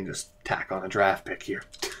fine. I can just tack on a draft pick here.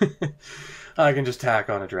 I can just tack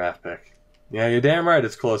on a draft pick. Yeah, you're damn right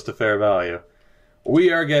it's close to fair value.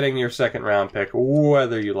 We are getting your second round pick,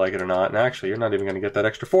 whether you like it or not. And actually, you're not even going to get that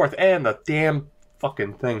extra fourth. And the damn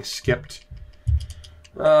fucking thing skipped.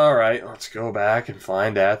 All right, let's go back and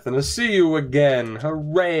find Athanasiou again.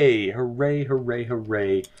 Hooray, hooray, hooray,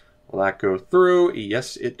 hooray. Will that go through?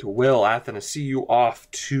 Yes, it will. Athanasiou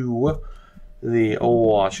off to the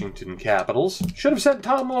Washington Capitals. Should have sent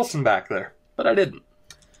Tom Wilson back there, but I didn't.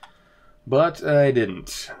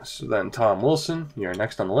 So then Tom Wilson, you're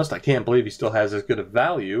next on the list. I can't believe he still has as good a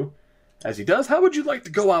value as he does. How would you like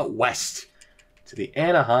to go out west to the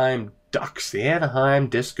Anaheim Ducks? The Anaheim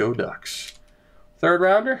Disco Ducks. Third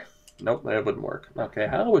rounder? Nope, that wouldn't work. Okay,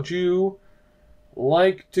 how would you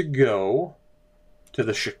like to go to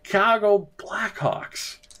the Chicago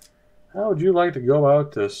Blackhawks? How would you like to go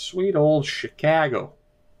out to sweet old Chicago?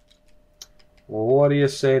 Well, what do you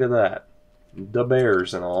say to that? The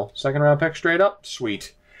Bears and all. Second round pick straight up?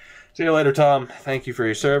 Sweet. See you later, Tom. Thank you for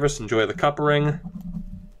your service. Enjoy the cup ring.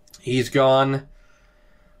 He's gone.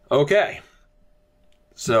 Okay.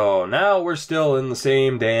 So now we're still in the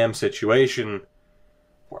same damn situation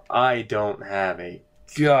where I don't have a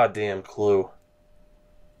goddamn clue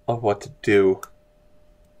of what to do.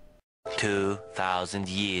 2,000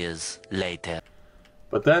 years later.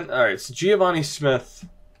 But then, alright, so Giovanni Smith,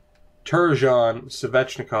 Turgeon,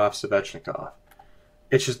 Svechnikov.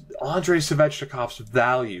 It's just Andrei Svechnikov's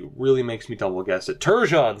value really makes me double guess it.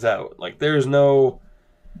 Turgeon's out. Like, there's no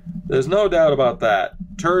doubt about that.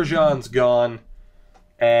 Turgeon's gone.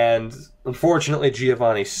 And unfortunately,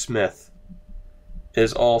 Giovanni Smith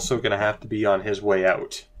is also going to have to be on his way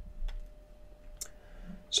out.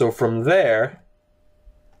 So from there,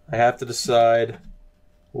 I have to decide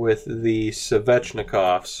with the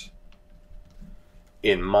Svechnikovs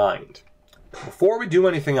in mind. Before we do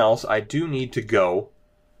anything else, I do need to go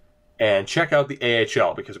and check out the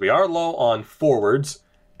AHL because we are low on forwards,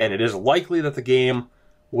 and it is likely that the game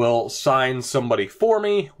will sign somebody for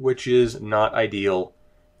me, which is not ideal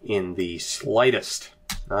in the slightest.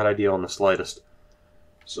 Not ideal in the slightest.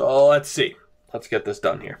 So let's see. Let's get this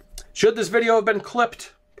done here. Should this video have been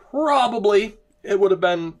clipped? Probably. It would have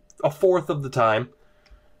been a fourth of the time.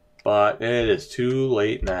 But it is too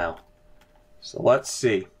late now. So let's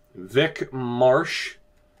see. Vic Marsh,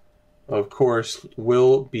 of course,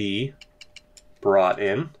 will be brought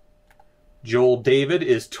in. Joel David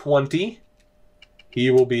is 20.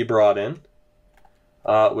 He will be brought in.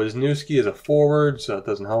 Wisniewski is a forward, so that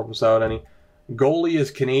doesn't help us out any. Goalie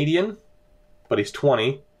is Canadian, but he's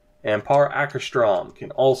 20. And Par Ackerstrom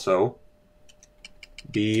can also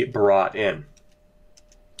be brought in.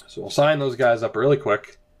 So we'll sign those guys up really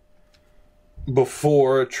quick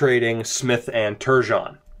before trading Smith and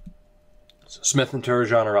Turgeon. So Smith and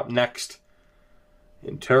Turgeon are up next.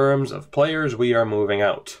 In terms of players, we are moving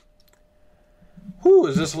out. Whew,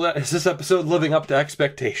 is this episode living up to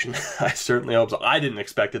expectation? I certainly hope so. I didn't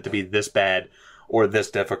expect it to be this bad or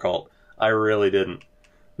this difficult. I really didn't.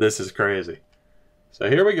 This is crazy. So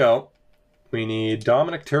here we go. We need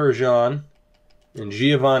Dominic Turgeon and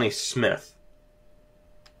Giovanni Smith.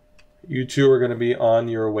 You two are going to be on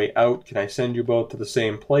your way out. Can I send you both to the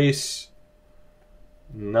same place?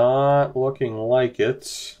 Not looking like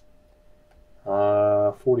it.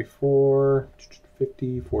 44,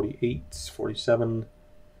 50, 48, 47.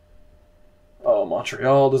 Oh,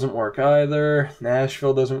 Montreal doesn't work either.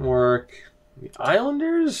 Nashville doesn't work. The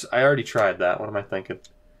Islanders? I already tried that. What am I thinking?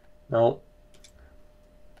 Nope.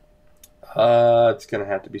 It's going to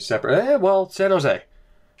have to be separate. Well, San Jose.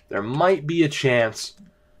 There might be a chance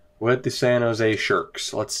with the San Jose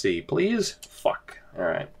Sharks. Let's see, please. Fuck. All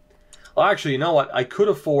right. Well, actually, you know what? I could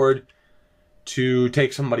afford to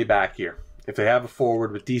take somebody back here if they have a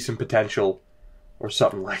forward with decent potential or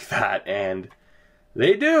something like that, and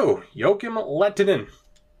they do. Joakim Lehtinen.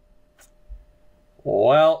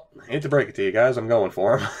 Well, I hate to break it to you guys, I'm going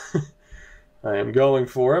for him. I am going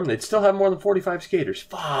for him. They'd still have more than 45 skaters.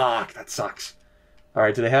 Fuck, that sucks. All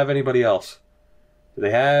right, do they have anybody else? Do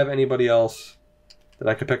they have anybody else that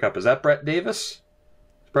I could pick up? Is that Brett Davis?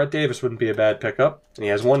 Brett Davis wouldn't be a bad pickup, and he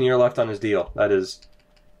has 1 year left on his deal. That is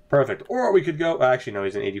perfect. Or we could go... Actually, no,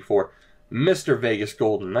 he's an 84. Mr. Vegas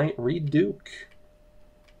Golden Knight, Reed Duke.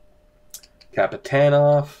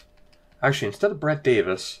 Kapitanov. Actually, instead of Brett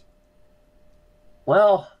Davis...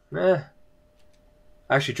 Well,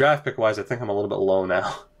 Actually, draft pick-wise, I think I'm a little bit low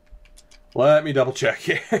now. Let me double-check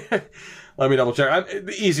here. Let me double-check.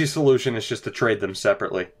 The easiest solution is just to trade them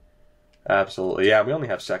separately. Absolutely. Yeah, we only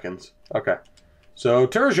have seconds. Okay. So,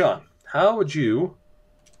 Turgeon, how would you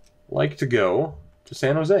like to go to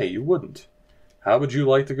San Jose? You wouldn't. How would you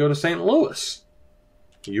like to go to St. Louis?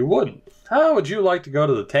 You wouldn't. How would you like to go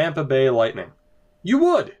to the Tampa Bay Lightning? You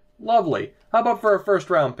would. Lovely. How about for a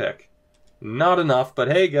first-round pick? Not enough, but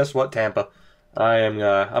hey, guess what, Tampa? I'm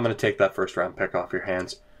going to take that first-round pick off your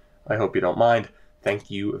hands. I hope you don't mind. Thank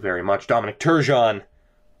you very much. Dominic Turgeon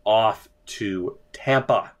off to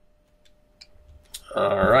Tampa.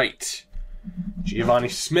 All right. Giovanni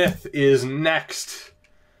Smith is next.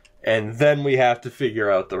 And then we have to figure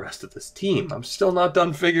out the rest of this team. I'm still not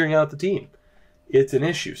done figuring out the team. It's an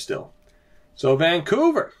issue still. So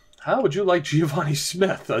Vancouver, how would you like Giovanni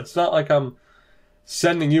Smith? It's not like I'm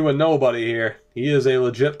sending you a nobody here. He is a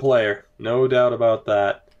legit player. No doubt about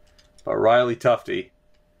that. But Riley Tufte.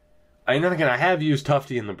 And then again, I have used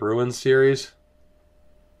Tufte in the Bruins series.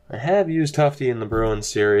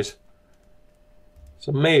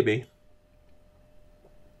 So maybe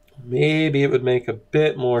it would make a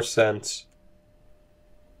bit more sense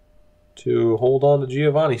to hold on to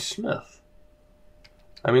Giovanni Smith.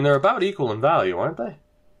 I mean, they're about equal in value, aren't they?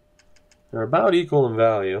 They're about equal in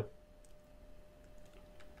value.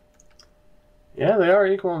 Yeah, they are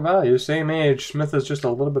equal in value. Same age. Smith is just a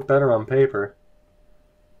little bit better on paper.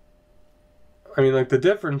 I mean, like, the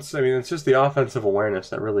difference, I mean, it's just the offensive awareness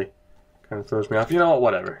that really kind of throws me off. You know what?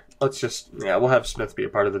 Whatever. Let's just, yeah, we'll have Smith be a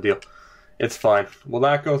part of the deal. It's fine. Will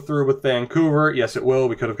that go through with Vancouver? Yes, it will.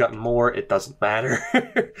 We could have gotten more. It doesn't matter.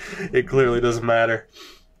 It clearly doesn't matter.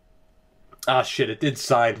 Ah, shit. It did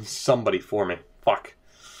sign somebody for me. Fuck.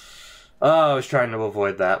 I was trying to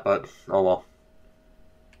avoid that, but oh well.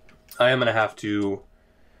 I am going to have to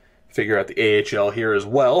figure out the AHL here as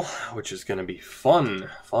well, which is going to be fun.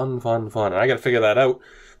 And I got to figure that out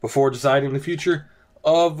before deciding the future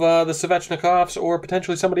of the Svechnikovs or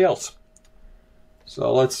potentially somebody else.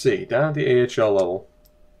 So let's see. Down at the AHL level.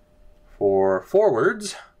 For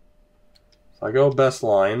forwards, if I go best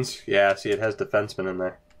lines, yeah, see it has defensemen in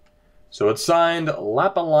there. So it's signed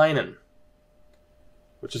Lapalainen,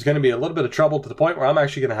 which is going to be a little bit of trouble to the point where I'm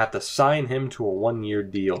actually going to have to sign him to a 1-year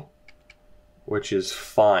deal, which is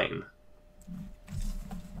fine.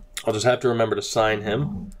 I'll just have to remember to sign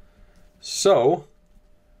him. So,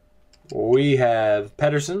 we have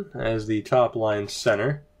Pettersson as the top line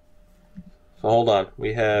center. So hold on.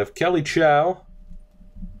 We have Kelly Chow.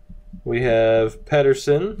 We have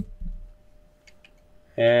Pettersson.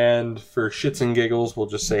 And for shits and giggles, we'll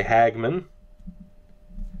just say Hagman.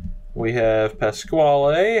 We have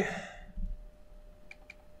Pasquale.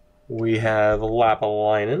 We have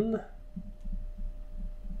Lapalainen.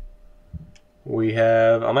 We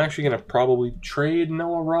have... I'm actually going to probably trade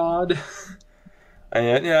Noah Rod.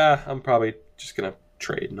 And yeah, I'm probably just going to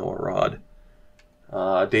trade Noah Rod.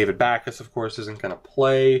 David Backes, of course, isn't going to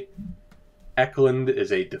play. Eklund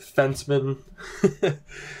is a defenseman.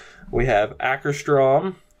 We have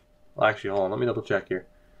Ackerstrom. Well, actually, hold on. Let me double check here.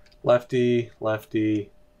 Lefty.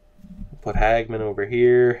 Put Hagman over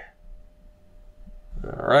here.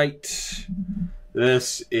 All right.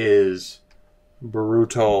 This is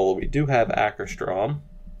brutal. We do have Ackerstrom.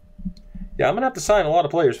 Yeah, I'm going to have to sign a lot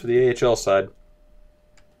of players for the AHL side.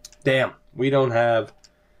 Damn, we don't have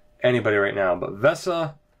anybody right now. But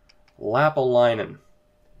Vesa Lapalainen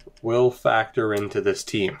will factor into this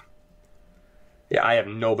team. Yeah, I have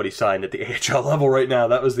nobody signed at the AHL level right now.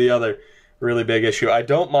 That was the other really big issue. I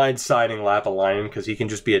don't mind signing Lapalainen because he can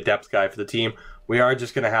just be a depth guy for the team. We are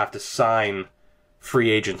just going to have to sign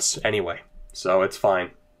free agents anyway, so it's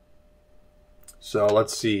fine. So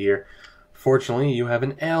let's see here. Fortunately, you have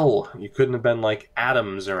an L. You couldn't have been like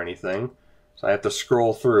Adams or anything, so I have to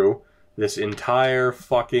scroll through this entire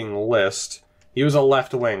fucking list. He was a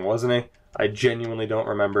left wing, wasn't he? I genuinely don't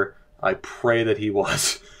remember. I pray that he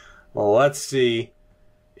was. Well, let's see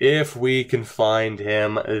if we can find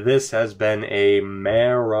him. This has been a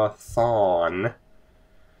marathon.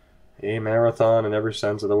 A marathon in every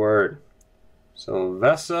sense of the word. So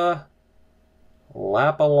Vesa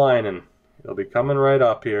Lapalainen. He'll be coming right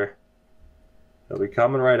up here. He'll be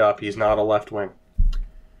coming right up. He's not a left wing.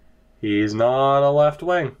 He's not a left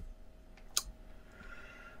wing.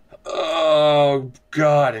 Oh,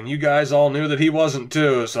 God. And you guys all knew that he wasn't,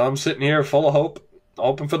 too. So I'm sitting here full of hope,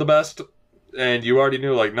 hoping for the best. And you already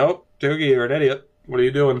knew, like, nope, Toogie, you're an idiot. What are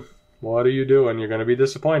you doing? What are you doing? You're going to be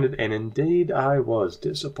disappointed. And indeed, I was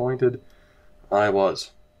disappointed. I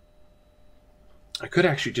was. I could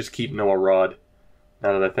actually just keep Noah Rod,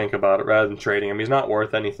 now that I think about it, rather than trading him. He's not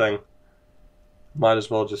worth anything. Might as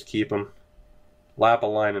well just keep him.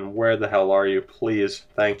 Lapalainen, where the hell are you? Please.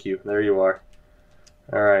 Thank you. There you are.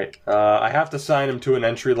 Alright. I have to sign him to an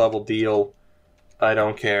entry-level deal. I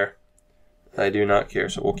don't care. I do not care.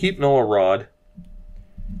 So we'll keep Noah Rod,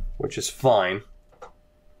 which is fine.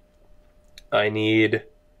 I need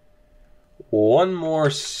one more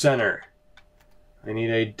center. I need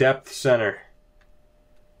a depth center.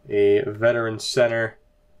 A veteran center.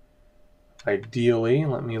 Ideally,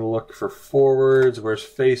 let me look for forwards. Where's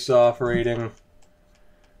face-off rating?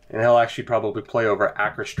 And he'll actually probably play over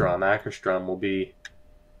Ackerstrom. Ackerstrom will be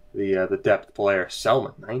the depth player.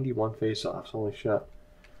 Selman, 91 face-offs. Holy shit.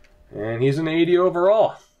 And he's an 80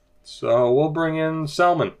 overall. So we'll bring in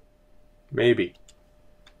Selman. Maybe.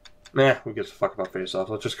 Nah, who gives a fuck about face-offs?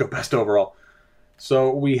 Let's just go best overall.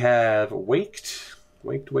 So we have Waked.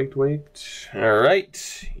 Waked.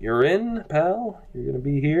 Alright. You're in, pal. You're going to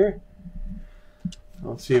be here.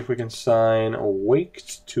 Let's see if we can sign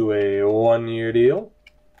Waked to a one-year deal.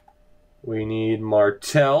 We need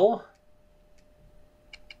Martel.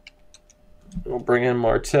 We'll bring in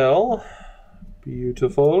Martel.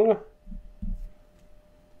 Beautiful.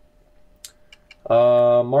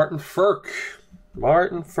 Martin Ferk.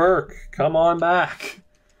 Martin Ferk, come on back.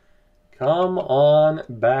 Come on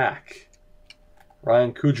back.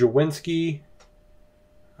 Ryan Kujawinski.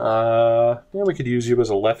 Yeah, we could use you as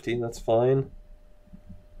a lefty. That's fine.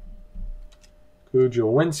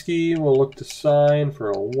 Kujawinski will look to sign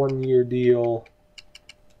for a one-year deal.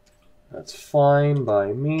 That's fine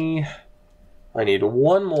by me. I need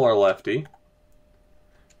one more lefty.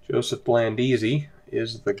 Joseph Blandisi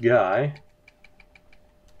is the guy.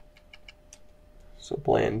 So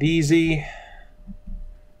Blandisi.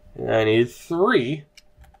 And I need three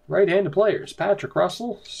right-handed players. Patrick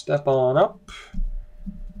Russell, step on up.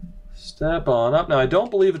 Step on up. Now, I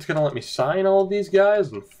don't believe it's going to let me sign all of these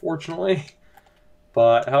guys, unfortunately.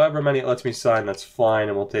 But however many it lets me sign, that's fine,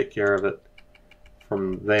 and we'll take care of it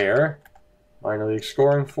from there. Minor league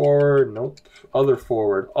scoring forward. Nope. Other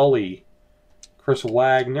forward. Ully. Chris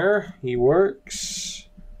Wagner. He works.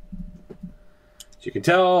 As you can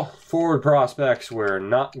tell, forward prospects, we're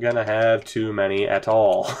not going to have too many at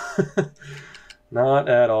all. Not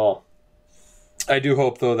at all. I do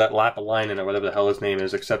hope, though, that Lapalainen, or whatever the hell his name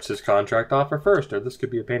is, accepts his contract offer first, or this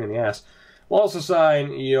could be a pain in the ass. We'll also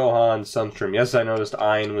sign Johan Sundstrom. Yes, I noticed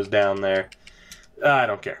Ein was down there. I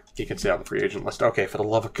don't care. He can stay on the free agent list. Okay, for the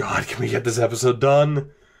love of God, can we get this episode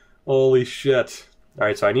done? Holy shit.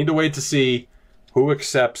 Alright, so I need to wait to see who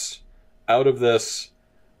accepts out of this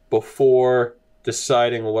before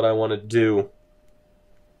deciding what I want to do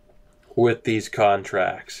with these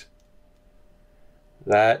contracts.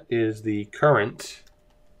 That is the current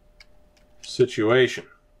situation.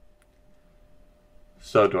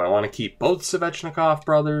 So do I want to keep both Svechnikov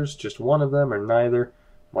brothers, just one of them, or neither?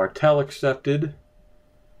 Martel accepted.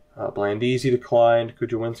 Blandisi declined.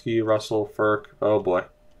 Kujawinski, Russell, Ferk. Oh boy.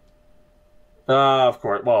 Of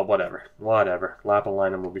course. Well, whatever. Whatever.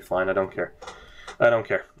 Lapalainen will be fine. I don't care. I don't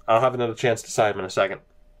care. I'll have another chance to decide in a second.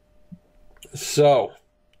 So,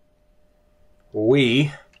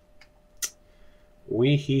 we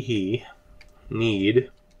need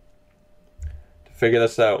to figure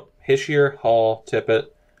this out. Hischier, Hall, Tippett,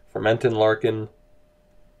 Fermenton, Larkin,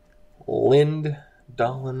 Lind,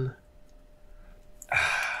 Dolan.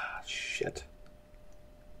 Shit.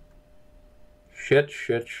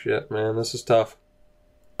 Shit, man. This is tough.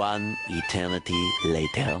 One eternity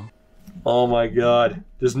later. Oh my God.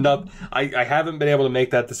 There's not. I haven't been able to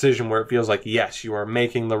make that decision where it feels like, yes, you are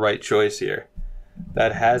making the right choice here.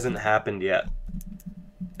 That hasn't happened yet.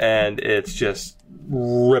 And it's just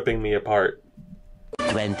ripping me apart.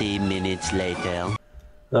 20 minutes later.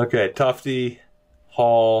 Okay, Tufte,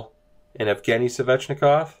 Hall, and Evgeny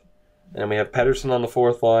Svechnikov. And we have Pedersen on the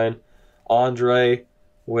fourth line. Andre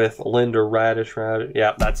with Linder, Radish.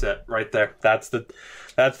 Yeah, that's it right there. That's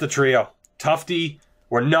the trio. Tufte,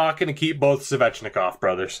 we're not going to keep both Svechnikov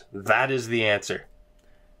brothers. That is the answer.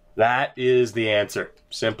 That is the answer,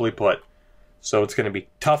 simply put. So it's going to be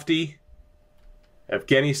Tufte,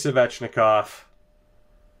 Evgeny Svechnikov,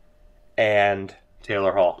 and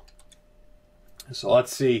Taylor Hall. So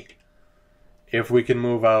let's see if we can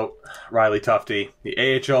move out Riley Tufte, the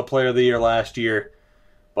AHL Player of the Year last year.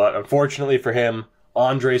 But unfortunately for him,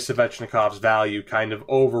 Andrei Svechnikov's value kind of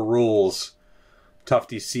overrules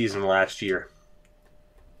Tufte's season last year.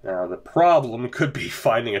 Now, the problem could be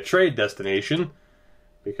finding a trade destination,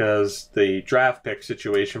 because the draft pick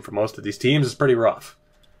situation for most of these teams is pretty rough.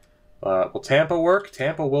 Will Tampa work?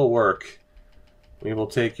 Tampa will work. We will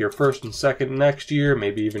take your first and second next year,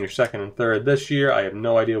 maybe even your second and third this year. I have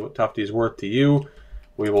no idea what Tufte is worth to you.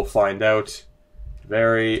 We will find out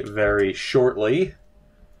very, very shortly.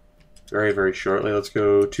 Very, very shortly. Let's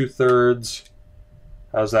go 2/3.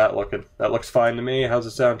 How's that looking? That looks fine to me. How's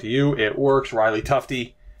it sound to you? It works. Riley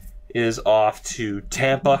Tufte is off to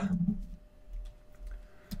Tampa.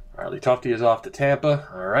 Riley Tufte is off to Tampa.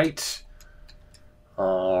 All right.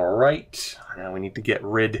 All right. Now we need to get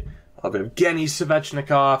rid of Evgeny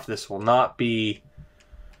Svechnikov. This will not be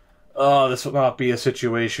a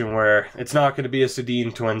situation where it's not going to be a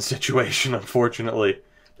Sedin twins situation, unfortunately.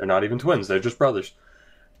 They're not even twins. They're just brothers.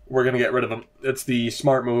 We're going to get rid of them. It's the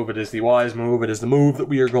smart move. It is the wise move. It is the move that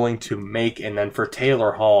we are going to make. And then for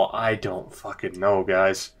Taylor Hall, I don't fucking know,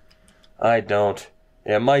 guys. I don't.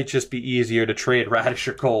 It might just be easier to trade Radish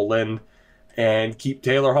or Cole Lind and keep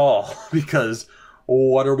Taylor Hall, because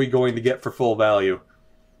what are we going to get for full value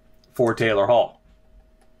for Taylor Hall?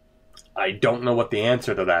 I don't know what the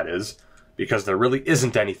answer to that is, because there really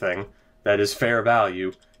isn't anything that is fair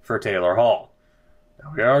value for Taylor Hall.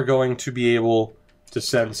 Now, we are going to be able to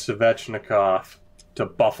send Svechnikov to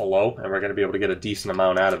Buffalo, and we're going to be able to get a decent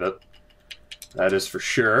amount out of it. That is for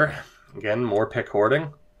sure. Again, more pick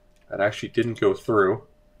hoarding. That actually didn't go through.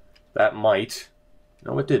 That might.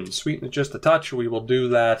 No, it didn't. Sweeten it just a touch. We will do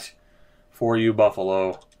that for you,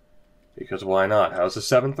 Buffalo. Because why not? How's the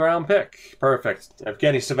 7th round pick? Perfect.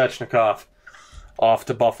 Evgeny Svechnikov off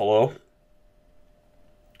to Buffalo.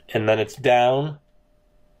 And then it's down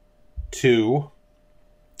to...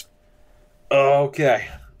 Okay.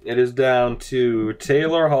 It is down to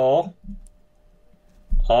Taylor Hall,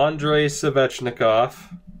 Andrei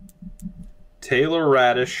Svechnikov, Taylor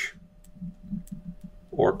Radish,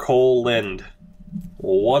 or Cole Lind.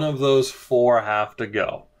 One of those four have to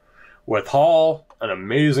go. With Hall, an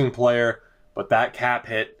amazing player, but that cap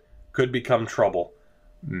hit could become trouble.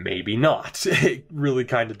 Maybe not. It really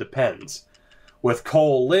kind of depends. With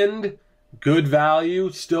Cole Lind, good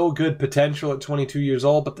value, still good potential at 22 years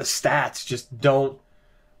old, but the stats just don't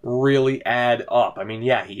really add up. I mean,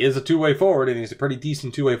 yeah, he is a two-way forward, and he's a pretty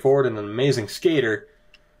decent two-way forward and an amazing skater,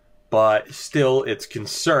 but still, it's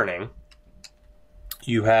concerning.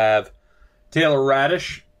 You have Taylor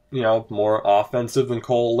Radish, you know, more offensive than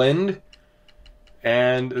Cole Lind.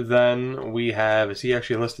 And then we have, is he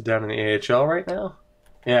actually listed down in the AHL right now?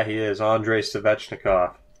 Yeah, he is. Andrei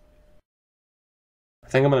Svechnikov. I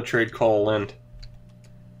think I'm going to trade Cole Lind.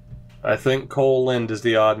 I think Cole Lind is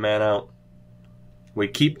the odd man out. We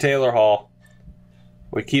keep Taylor Hall.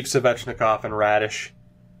 We keep Svechnikov and Radish.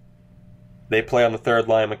 They play on the third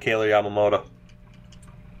line with Kailer Yamamoto.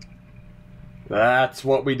 That's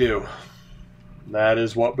what we do. That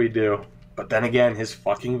is what we do. But then again, his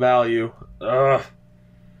fucking value. Ugh.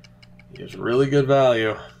 He has really good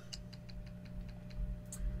value.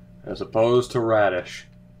 As opposed to Radish.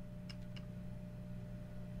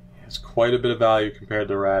 He has quite a bit of value compared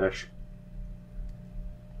to Radish.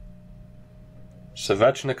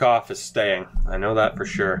 Svechnikov is staying. I know that for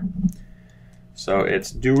sure. So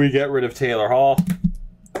it's, do we get rid of Taylor Hall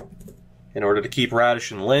in order to keep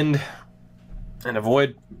Radish and Lind and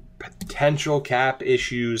avoid potential cap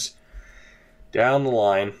issues down the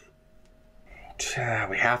line?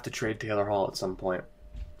 We have to trade Taylor Hall at some point.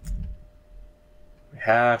 We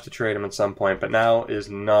have to trade him at some point, but now is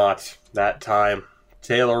not that time.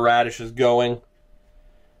 Taylor Radish is going.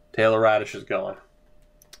 Taylor Radish is going.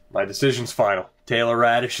 My decision's final. Taylor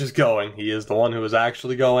Radish is going. He is the one who is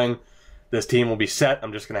actually going. This team will be set.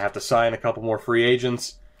 I'm just going to have to sign a couple more free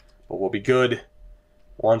agents, but we'll be good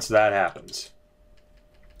once that happens.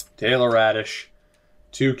 Taylor Radish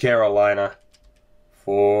to Carolina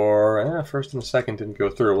for first and second didn't go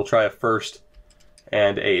through. We'll try a first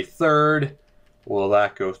and a third. Will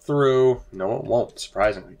that go through? No, it won't.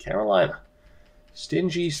 Surprisingly, Carolina.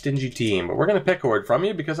 Stingy, stingy team. But we're going to pick hoard from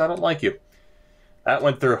you because I don't like you. That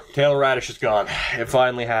went through. Taylor Radish is gone. It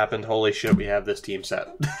finally happened. Holy shit, we have this team set.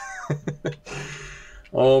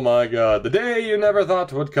 Oh my god. The day you never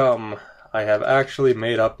thought would come. I have actually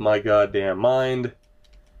made up my goddamn mind.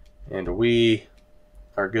 And we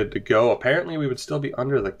are good to go. Apparently we would still be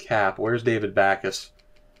under the cap. Where's David Backus?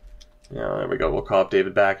 Yeah, there we go. We'll call up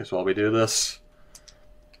David Backus while we do this.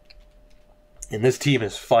 And this team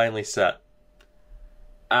is finally set.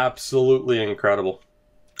 Absolutely incredible.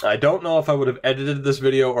 I don't know if I would have edited this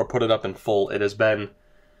video or put it up in full. It has been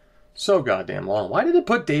so goddamn long. Why did it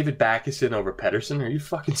put David Backus in over Pettersson? Are you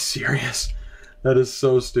fucking serious? That is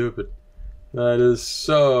so stupid. That is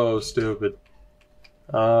so stupid.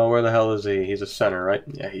 Where the hell is he? He's a center, right?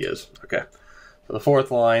 Yeah, he is. Okay. So the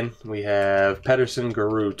fourth line, we have Pettersson,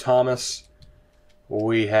 Giroux, Thomas.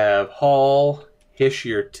 We have Hall,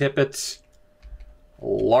 Hischier, Tippett,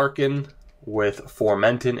 Larkin with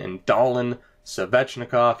Formenton and Dahlin,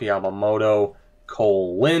 Svechnikov, Yamamoto,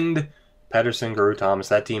 Cole, Lind, Pettersson, Giroux, Thomas.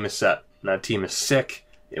 That team is set. That team is sick.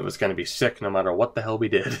 It was going to be sick no matter what the hell we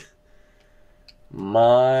did.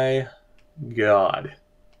 My God.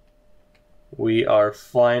 We are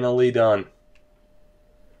finally done.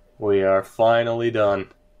 We are finally done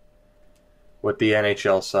with the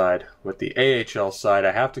NHL side. With the AHL side,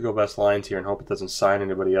 I have to go best lines here and hope it doesn't sign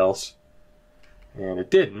anybody else. And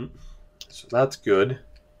it didn't. So that's good.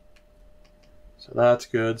 So that's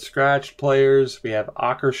good. Scratched players. We have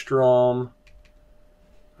Åkerstrom.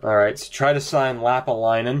 Alright, so try to sign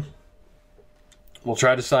Lapalainen. We'll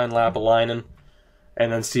try to sign Lapalainen.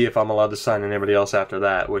 And then see if I'm allowed to sign anybody else after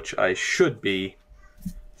that, which I should be,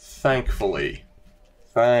 thankfully.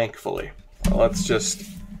 Thankfully. Let's just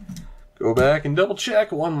go back and double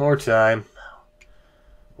check one more time.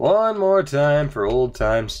 One more time for old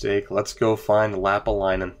time's sake. Let's go find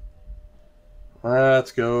Lapalainen.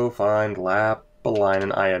 Let's go find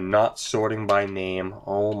Lapalainen. I am not sorting by name.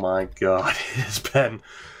 Oh my God. It has been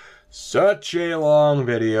such a long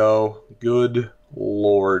video. Good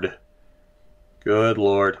Lord. Good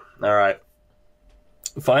Lord. Alright.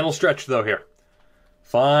 Final stretch, though, here.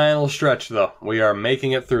 Final stretch, though. We are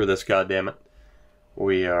making it through this, goddammit.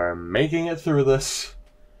 We are making it through this.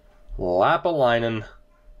 Lapalainen.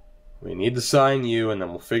 We need to sign you, and then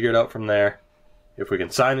we'll figure it out from there. If we can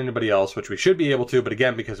sign anybody else, which we should be able to, but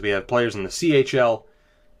again, because we have players in the CHL,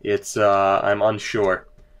 it's, I'm unsure.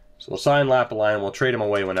 So we'll sign Lapalainen, we'll trade him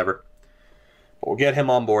away whenever. But we'll get him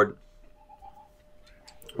on board.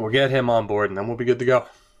 We'll get him on board, and then we'll be good to go.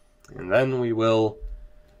 And then we will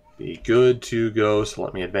be good to go. So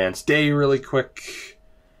let me advance day really quick.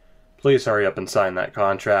 Please hurry up and sign that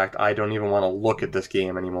contract. I don't even want to look at this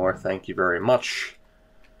game anymore. Thank you very much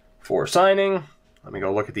for signing. Let me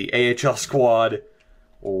go look at the AHL squad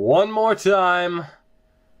one more time,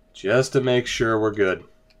 just to make sure we're good.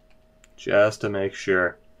 Just to make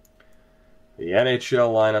sure. The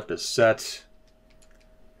NHL lineup is set.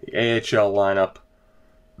 The AHL lineup.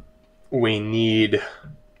 We need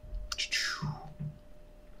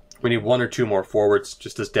one or two more forwards,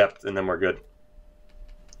 just as depth, and then we're good.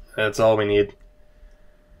 That's all we need.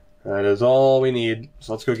 That is all we need.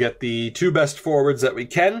 So let's go get the two best forwards that we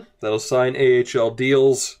can. That'll sign AHL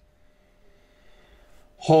deals.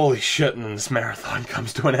 Holy shit, and then this marathon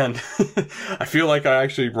comes to an end. I feel like I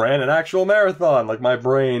actually ran an actual marathon. Like, my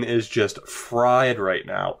brain is just fried right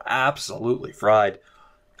now. Absolutely fried.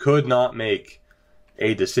 Could not make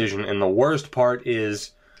a decision, and the worst part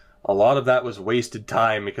is a lot of that was wasted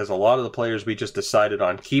time because a lot of the players we just decided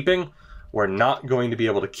on keeping we're not going to be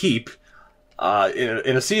able to keep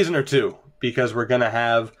in a season or two, because we're going to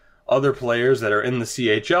have other players that are in the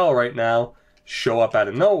CHL right now show up out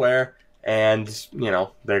of nowhere, and you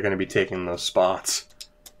know, they're going to be taking those spots.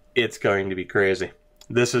 It's going to be crazy.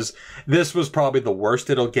 This was probably the worst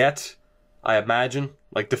it'll get, I imagine.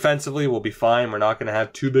 Like, defensively we'll be fine. We're not going to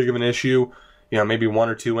have too big of an issue. You know, maybe one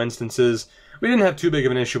or two instances. We didn't have too big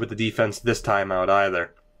of an issue with the defense this time out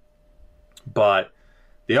either. But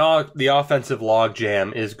the offensive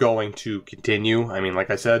logjam is going to continue. I mean, like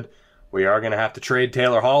I said, we are going to have to trade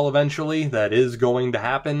Taylor Hall eventually. That is going to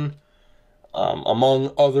happen.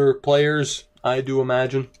 Among other players, I do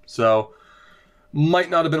imagine. So, might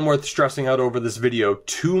not have been worth stressing out over this video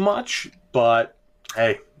too much. But,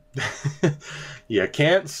 hey, you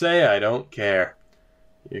can't say I don't care.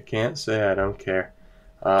 You can't say I don't care.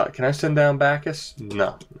 Can I send down Backus?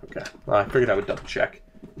 No. Okay. Well, I figured I would double check.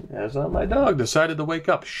 As my dog decided to wake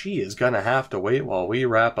up, she is going to have to wait while we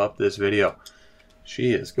wrap up this video.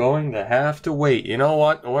 She is going to have to wait. You know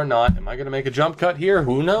what? Or not. Am I going to make a jump cut here?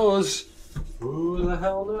 Who knows? Who the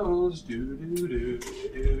hell knows? Do.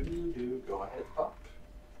 Go ahead, pop.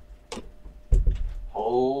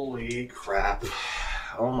 Holy crap.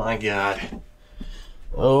 Oh my god.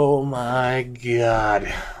 Oh my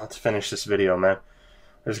god. Let's finish this video, man.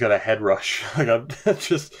 I just got a head rush. Like, I'm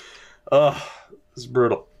just... Ugh, this is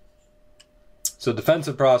brutal. So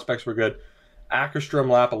defensive prospects were good. Ackerstrom,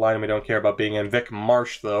 Lapalainen, we don't care about being in. Vic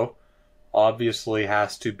Marsh, though, obviously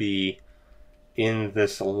has to be in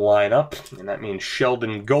this lineup. And that means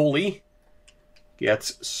Sheldon Goalie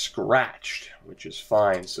gets scratched, which is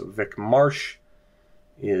fine. So Vic Marsh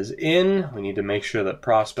is in. We need to make sure that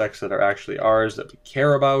prospects that are actually ours that we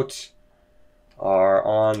care about are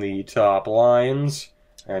on the top lines.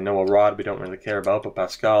 And Noah Rod we don't really care about, but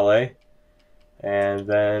Pascale. And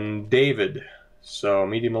then David. So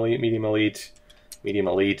medium elite, medium elite, medium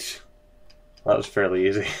elite. That was fairly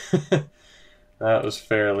easy. That was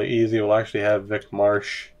fairly easy. We'll actually have Vic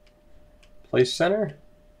Marsh play center.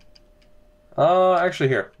 Actually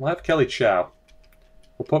here, we'll have Kelly Chow.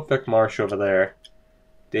 We'll put Vic Marsh over there.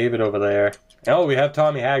 David over there. Oh, we have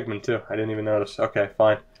Tommy Hagman too. I didn't even notice. Okay,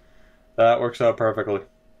 fine. That works out perfectly.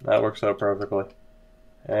 That works out perfectly.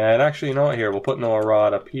 And actually, you know what? Here, we'll put Noah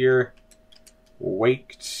Rod up here.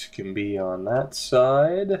 Waked can be on that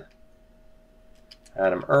side.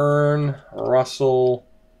 Adam Earn, Russell.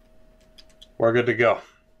 We're good to go.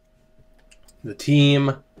 The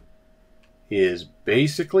team is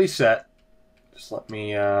basically set. Just let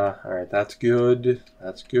me, alright, that's good.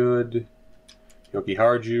 That's good. Yoki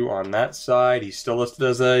Harju on that side. He's still listed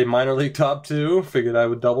as a minor league top 2. Figured I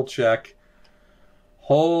would double check.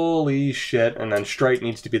 Holy shit. And then Streit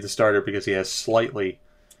needs to be the starter because he has slightly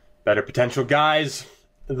better potential. Guys,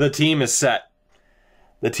 the team is set.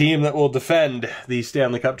 The team that will defend the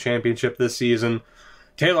Stanley Cup Championship this season.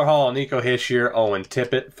 Taylor Hall, Nico Hischier, Owen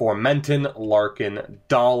Tippett, Formenton, Larkin,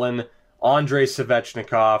 Dahlin, Andrei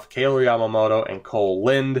Svechnikov, Kaylor Yamamoto, and Cole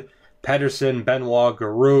Lind, Pedersen, Benoit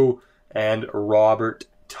Giroux, and Robert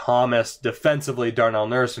Thomas. Defensively, Darnell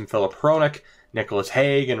Nurse and Philip Hronik, Nicholas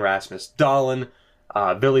Haig and Rasmus Dahlin,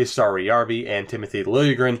 Billy Sarriarvi and Timothy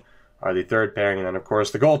Liljegren are the third pairing. And then, of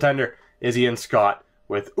course, the goaltender is Ian Scott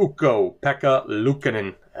with Ukko-Pekka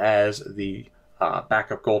Luukkonen as the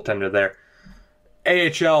backup goaltender there.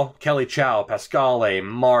 AHL, Kelly Chow, Pascale,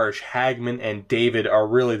 Marsh, Hagman, and David are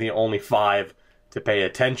really the only 5 to pay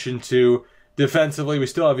attention to. Defensively, we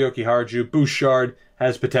still have Yoki Harju. Bouchard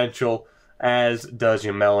has potential, as does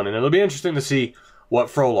Yamelin. And it'll be interesting to see what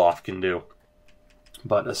Frolov can do.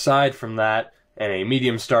 But aside from that, and a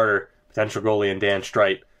medium starter, potential goalie in Dan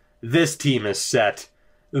Streit, this team is set.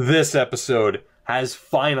 This episode has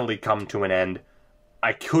finally come to an end.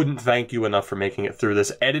 I couldn't thank you enough for making it through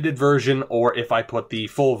this edited version, or if I put the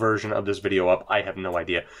full version of this video up, I have no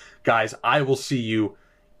idea. Guys, I will see you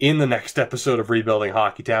in the next episode of Rebuilding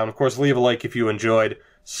Hockeytown. Of course, leave a like if you enjoyed.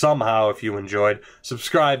 Somehow, if you enjoyed.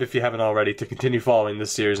 Subscribe if you haven't already to continue following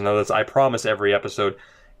this series. And I promise every episode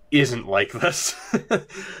isn't like this.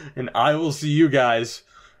 And I will see you guys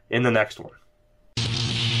in the next one.